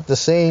still got the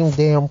same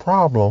damn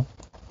problem,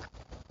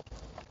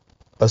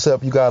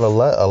 except you got a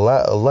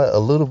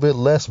little bit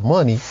less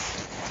money.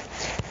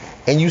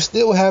 And you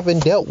still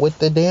haven't dealt with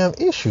the damn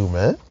issue,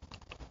 man.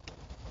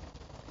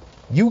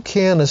 You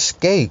can't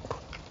escape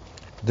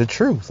the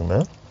truth,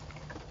 man.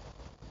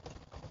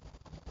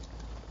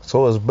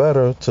 So it's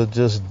better to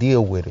just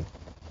deal with it.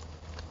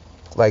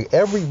 Like,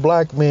 every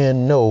black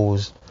man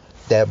knows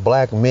that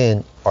black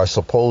men are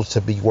supposed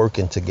to be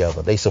working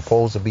together. They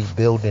supposed to be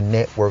building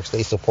networks.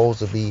 They supposed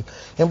to be,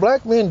 and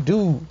black men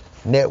do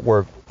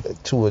network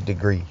to a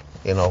degree,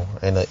 you know,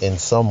 in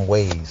some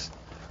ways.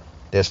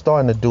 They're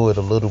starting to do it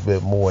a little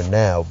bit more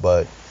now,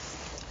 but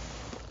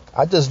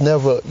I just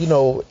never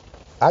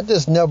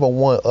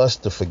want us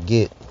to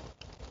forget,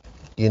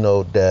 you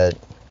know, that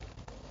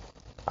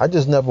I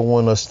just never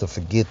want us to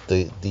forget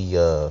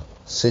the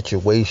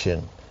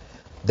situation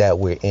that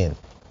we're in.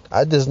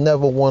 I just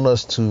never want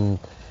us to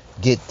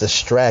get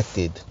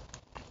distracted,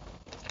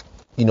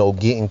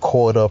 getting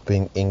caught up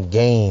in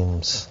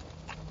games,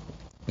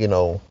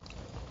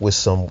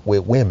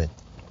 with women.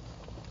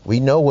 We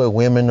know what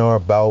women are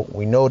about.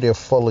 We know they're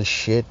full of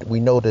shit. We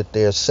know that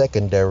they're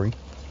secondary.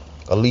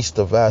 At least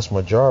the vast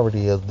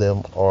majority of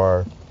them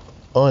are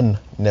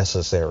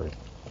unnecessary.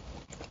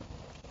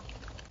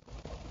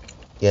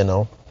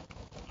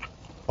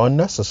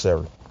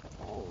 Unnecessary.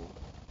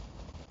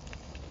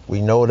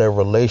 We know that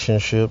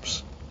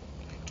relationships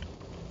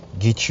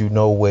get you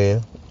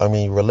nowhere. I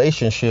mean,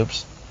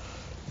 relationships.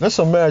 Let's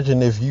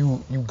imagine if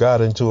you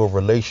got into a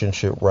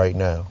relationship right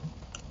now.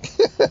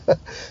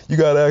 You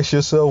got to ask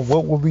yourself,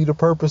 what would be the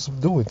purpose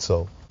of doing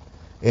so?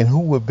 And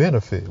who would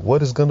benefit?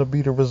 What is going to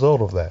be the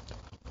result of that?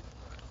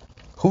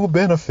 Who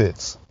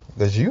benefits?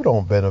 Because you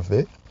don't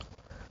benefit.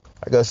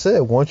 Like I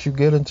said, once you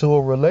get into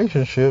a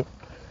relationship,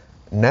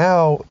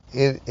 now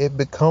it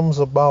becomes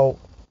about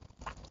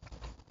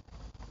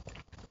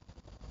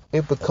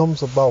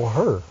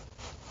her,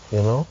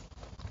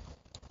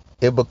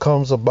 It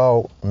becomes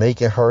about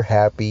making her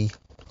happy.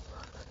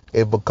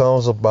 It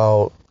becomes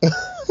about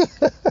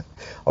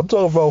I'm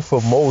talking about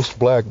for most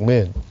black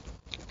men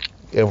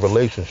in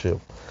relationship.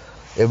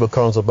 It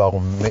becomes about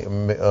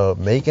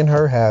making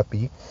her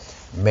happy,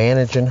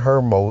 managing her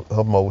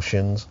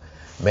emotions,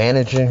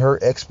 managing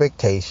her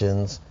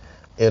expectations,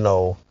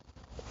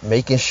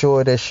 making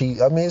sure that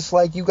it's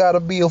like you got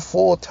to be a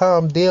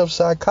full-time damn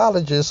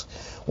psychologist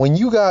when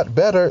you got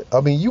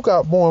you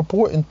got more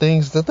important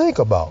things to think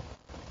about.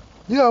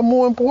 You got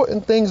more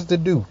important things to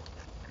do.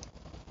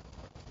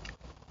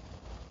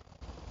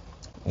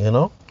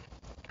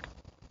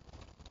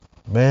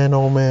 Man,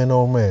 oh man,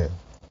 oh man.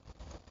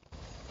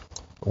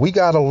 We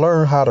got to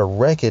learn how to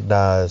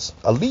recognize,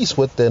 at least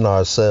within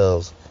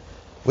ourselves,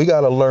 we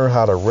got to learn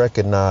how to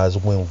recognize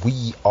when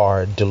we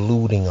are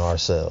deluding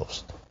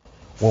ourselves,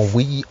 when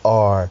we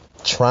are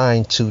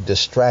trying to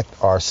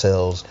distract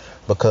ourselves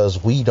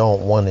because we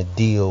don't want to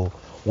deal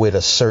with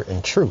a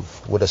certain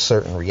truth, with a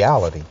certain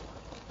reality.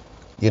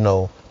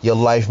 Your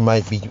life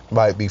might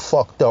be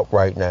fucked up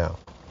right now.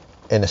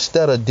 And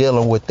instead of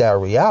dealing with that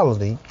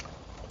reality,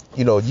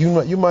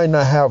 you might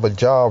not have a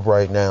job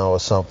right now or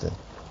something.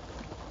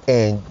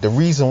 And the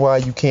reason why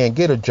you can't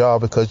get a job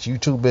because you're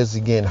too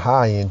busy getting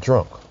high and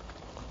drunk.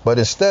 But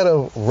instead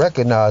of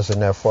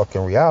recognizing that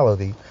fucking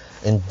reality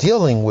and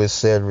dealing with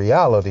said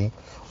reality,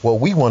 what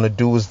we want to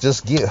do is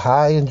just get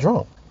high and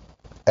drunk,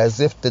 as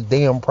if the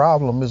damn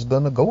problem is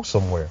going to go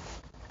somewhere.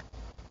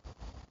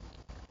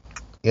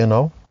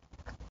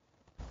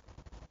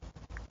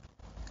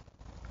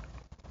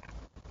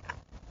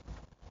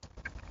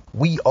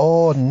 We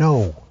all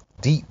know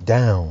deep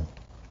down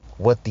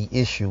what the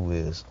issue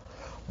is.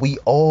 We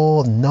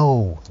all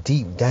know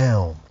deep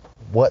down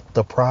what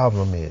the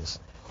problem is,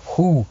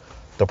 who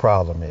the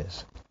problem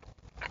is.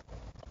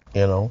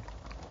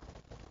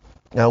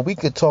 Now we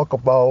could talk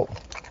about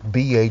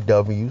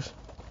BAWs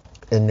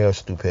and their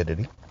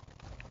stupidity.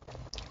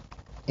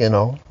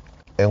 And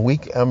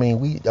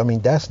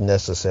that's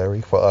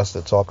necessary for us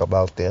to talk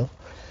about them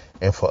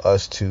and for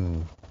us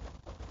to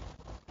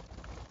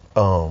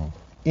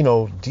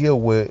deal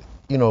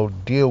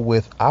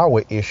with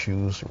our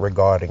issues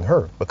regarding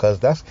her, because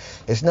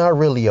it's not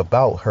really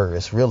about her,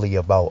 it's really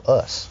about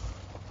us.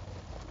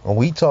 When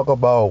we talk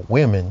about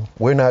women,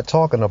 we're not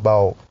talking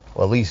about,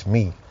 well, at least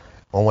me,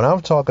 when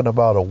I'm talking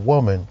about a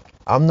woman,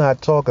 I'm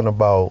not talking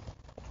about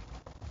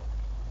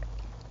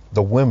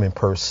the women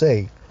per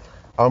se.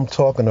 I'm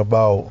talking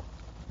about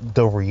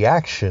the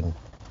reaction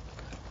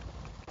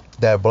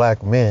that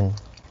black men,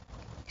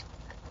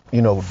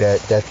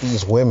 that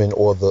these women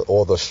or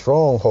the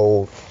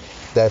stronghold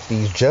that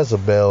these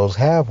Jezebels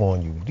have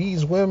on you.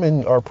 These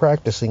women are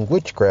practicing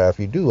witchcraft.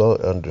 You do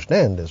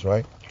understand this,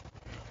 right?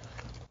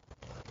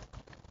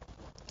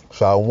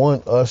 So I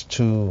want us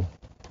to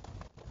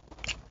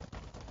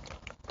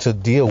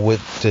deal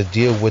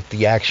with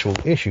the actual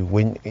issue.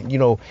 When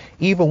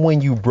even when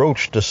you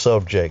broach the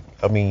subject,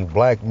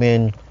 black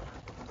men,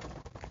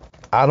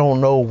 I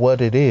don't know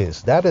what it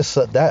is. I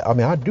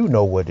do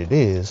know what it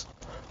is,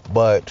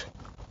 but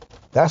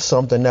that's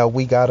something that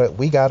we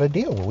gotta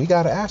deal with. We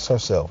gotta ask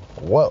ourselves,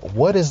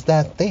 what is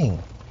that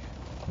thing?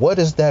 What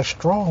is that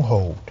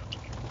stronghold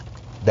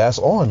that's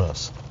on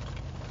us?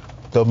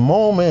 The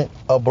moment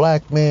a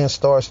black man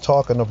starts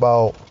talking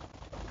about,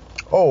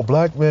 oh,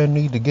 black men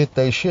need to get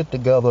their shit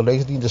together,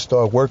 they need to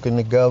start working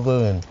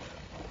together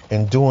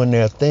and doing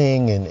their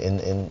thing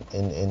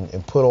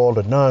and put all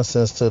the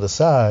nonsense to the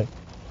side.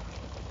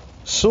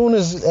 Soon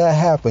as that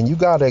happens, you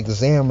gotta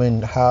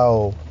examine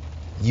how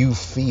you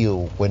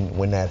feel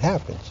when that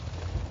happens.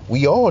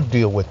 We all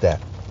deal with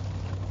that.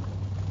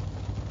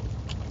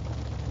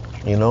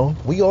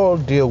 We all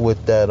deal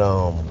with that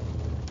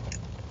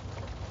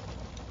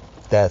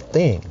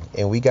thing,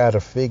 and we got to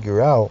figure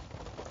out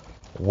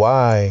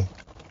why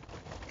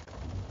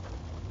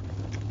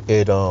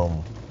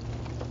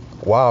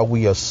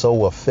we are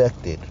so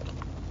affected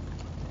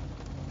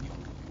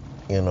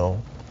You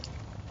know,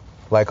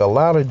 like a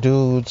lot of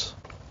dudes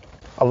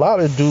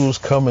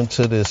come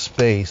into this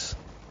space,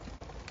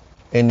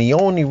 and the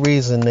only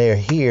reason they're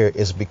here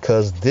is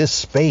because this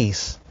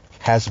space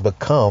has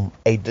become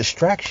a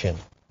distraction.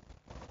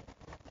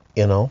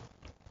 You know,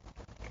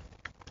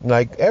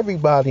 like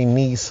everybody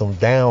needs some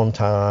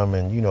downtime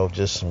and, you know,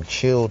 just some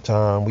chill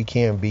time. We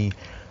can't be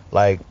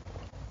like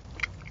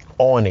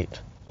on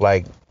it.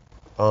 Like,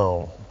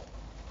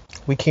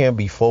 we can't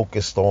be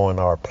focused on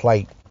our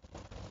plight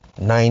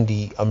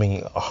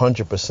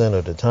 100%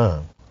 of the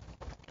time.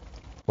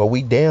 But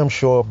we damn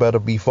sure better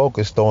be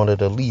focused on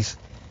it at least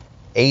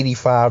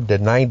 85 to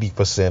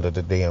 90% of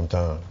the damn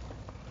time.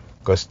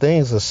 Because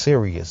things are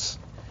serious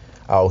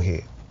out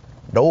here.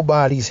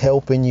 Nobody's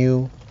helping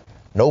you.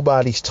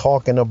 Nobody's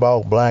talking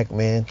about black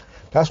men.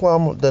 That's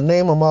why the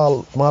name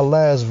of my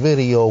last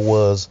video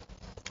was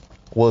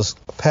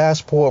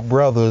Passport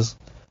Brothers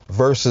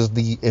versus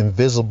the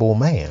Invisible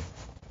Man.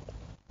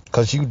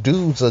 Because you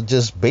dudes are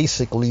just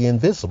basically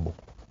invisible.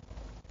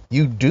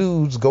 You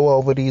dudes go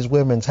over these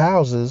women's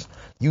houses.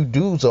 You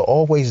dudes are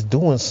always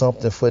doing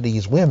something for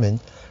these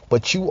women,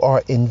 but you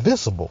are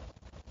invisible.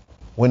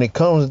 When it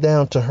comes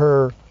down to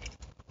her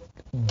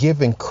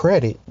giving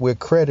credit where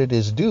credit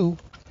is due,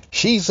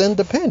 she's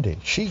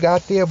independent. She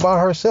got there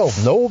by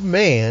herself. No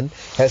man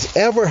has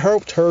ever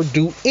helped her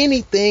do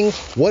anything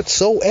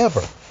whatsoever.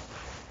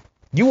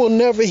 You will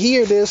never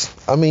hear this.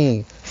 I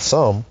mean,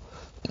 some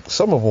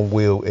of them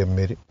will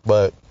admit it,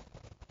 but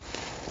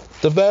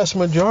the vast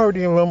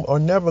majority of them are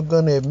never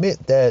going to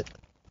admit that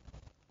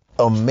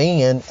a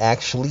man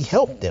actually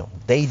helped them.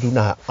 They do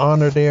not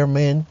honor their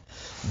men.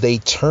 They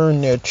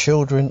turn their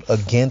children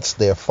against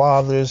their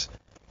fathers.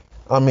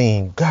 I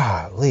mean,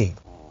 golly.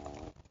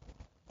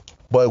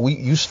 But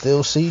you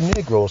still see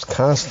Negroes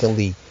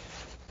constantly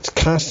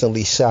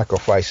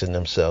sacrificing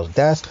themselves.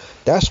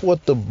 That's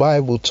what the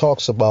Bible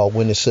talks about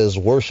when it says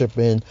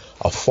worshiping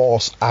a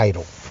false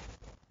idol.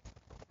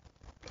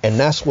 And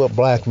that's what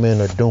black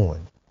men are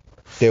doing.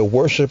 They're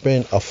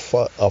worshiping a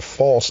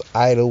false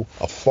idol,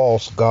 a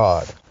false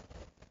god.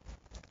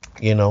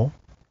 You know?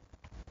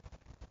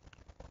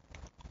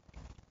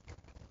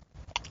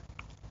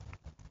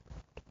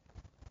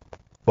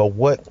 But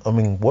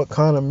what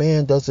kind of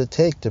man does it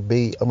take to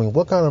be?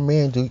 What kind of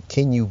man do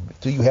you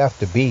have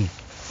to be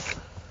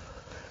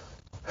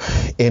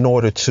in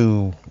order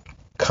to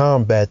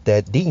combat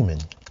that demon?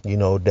 You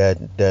know, that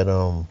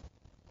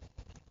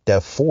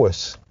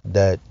force,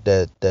 that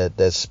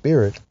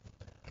spirit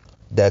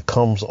that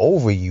comes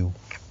over you.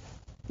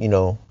 You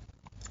know,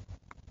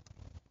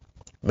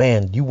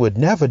 man, you would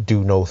never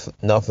do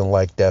nothing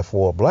like that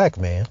for a black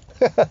man.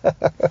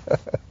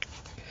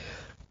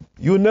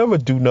 You would never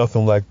do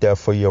nothing like that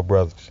for your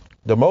brothers.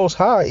 The Most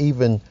High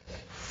even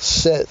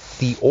set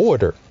the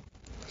order.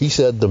 He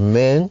said the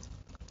men,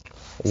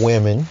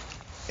 women,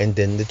 and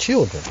then the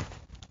children.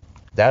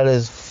 That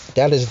is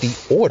the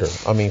order.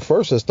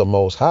 First it's the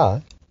Most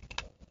High,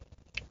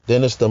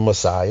 then it's the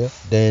Messiah,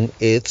 then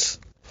it's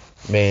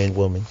man,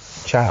 woman,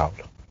 child.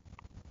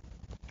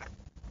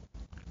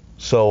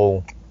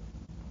 So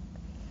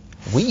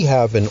we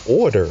have an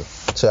order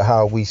to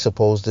how we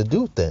supposed to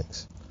do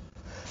things.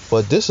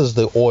 But this is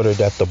the order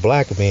that the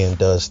black man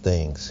does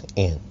things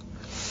in.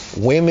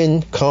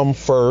 Women come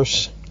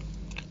first.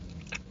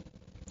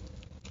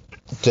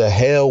 To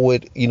hell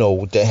with any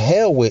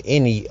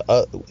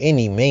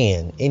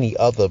man, any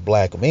other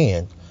black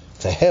man.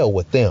 To hell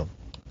with them.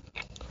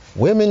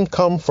 Women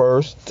come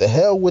first. To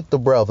hell with the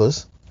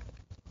brothers.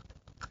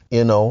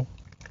 You know.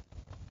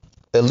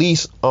 At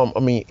least,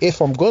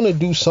 if I'm gonna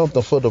do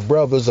something for the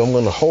brothers, I'm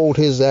gonna hold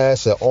his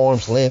ass at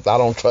arm's length. I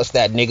don't trust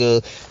that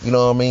nigga. You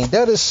know what I mean?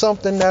 That is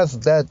something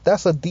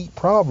that's a deep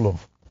problem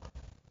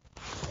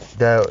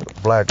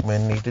that black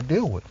men need to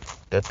deal with.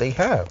 That they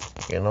have,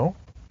 you know.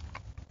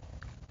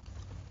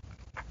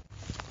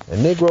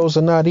 And Negroes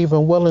are not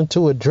even willing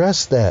to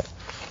address that.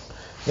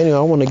 Anyway,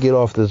 I want to get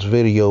off this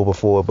video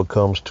before it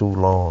becomes too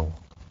long.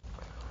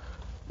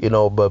 You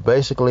know, but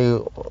basically,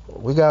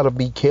 we gotta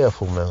be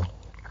careful, man.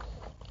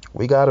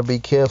 We got to be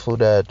careful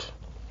that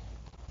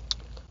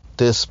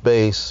this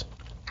space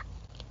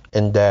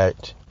and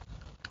that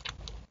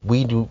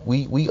we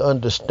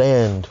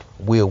understand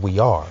where we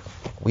are.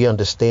 We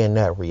understand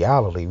that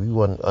reality. We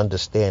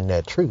understand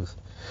that truth.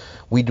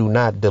 We do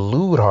not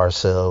delude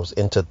ourselves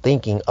into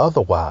thinking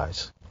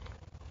otherwise,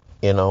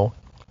 you know,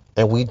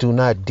 and we do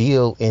not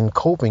deal in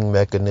coping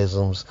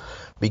mechanisms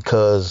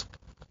because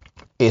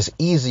it's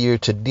easier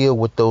to deal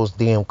with those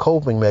damn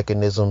coping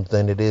mechanisms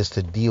than it is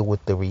to deal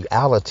with the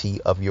reality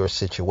of your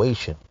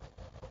situation.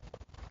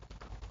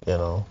 You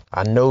know,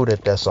 I know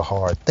that that's a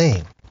hard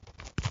thing.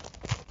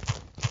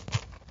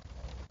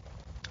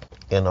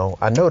 You know,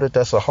 I know that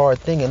that's a hard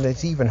thing, and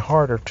it's even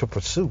harder to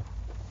pursue.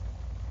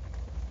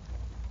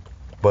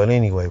 But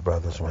anyway,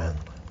 brothers, man,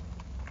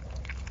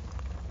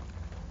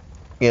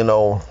 you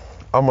know,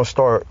 I'm going to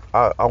start.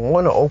 I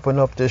want to open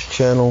up this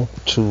channel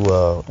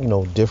to,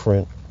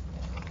 different,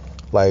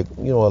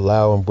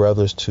 allowing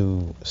brothers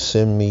to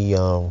send me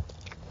the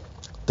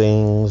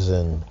things.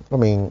 And I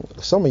mean,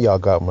 some of y'all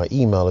got my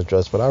email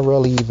address, but I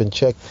rarely even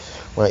check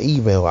my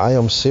email. I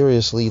am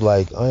seriously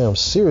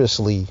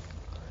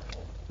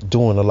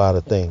doing a lot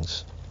of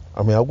things.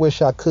 I mean, I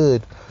wish I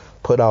could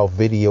put out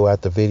video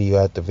after video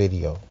after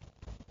video,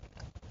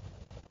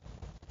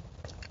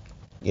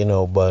 you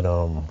know, but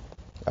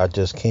I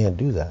just can't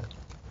do that.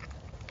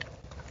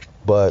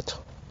 But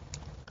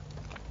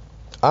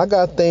I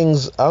got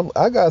things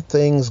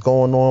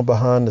going on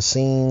behind the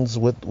scenes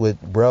with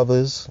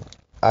brothers.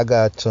 I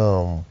got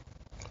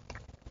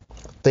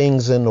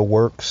things in the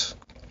works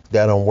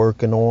that I'm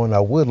working on. I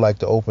would like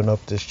to open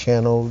up this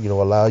channel, you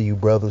know, allow you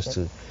brothers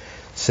to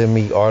send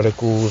me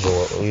articles,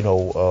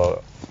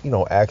 or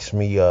ask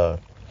me or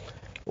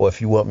if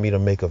you want me to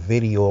make a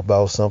video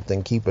about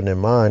something, keeping in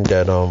mind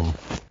that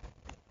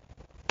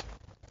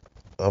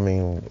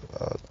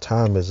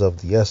time is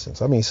of the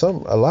essence. I mean,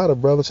 a lot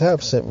of brothers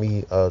have sent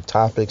me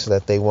topics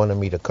that they wanted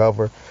me to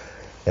cover,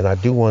 and I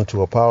do want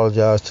to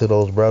apologize to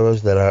those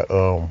brothers that I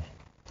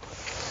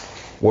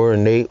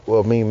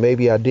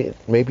maybe I didn't,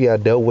 maybe I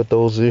dealt with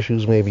those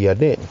issues, maybe I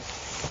didn't.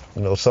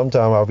 You know,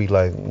 sometimes I'll be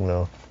like, you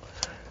know,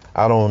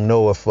 I don't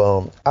know if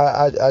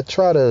I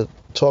try to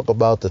talk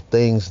about the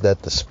things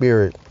that the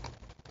Spirit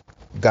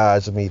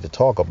guides me to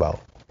talk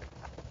about.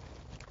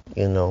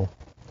 You know,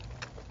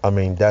 I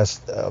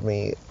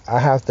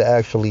have to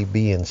actually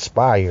be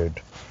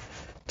inspired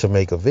to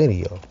make a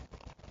video.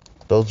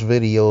 Those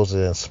videos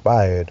are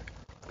inspired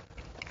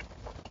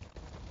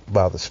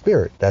by the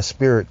Spirit. That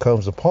Spirit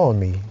comes upon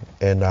me,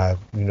 and I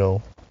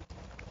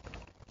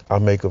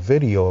make a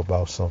video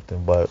about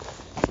something. But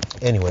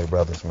anyway,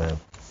 brothers, man,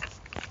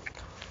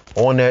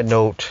 on that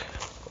note,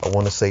 I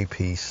want to say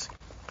peace.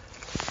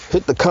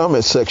 Hit the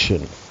comment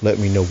section. Let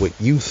me know what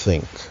you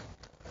think.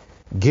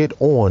 Get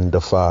on the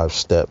 5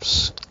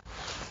 steps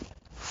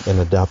and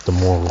adopt the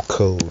moral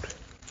code.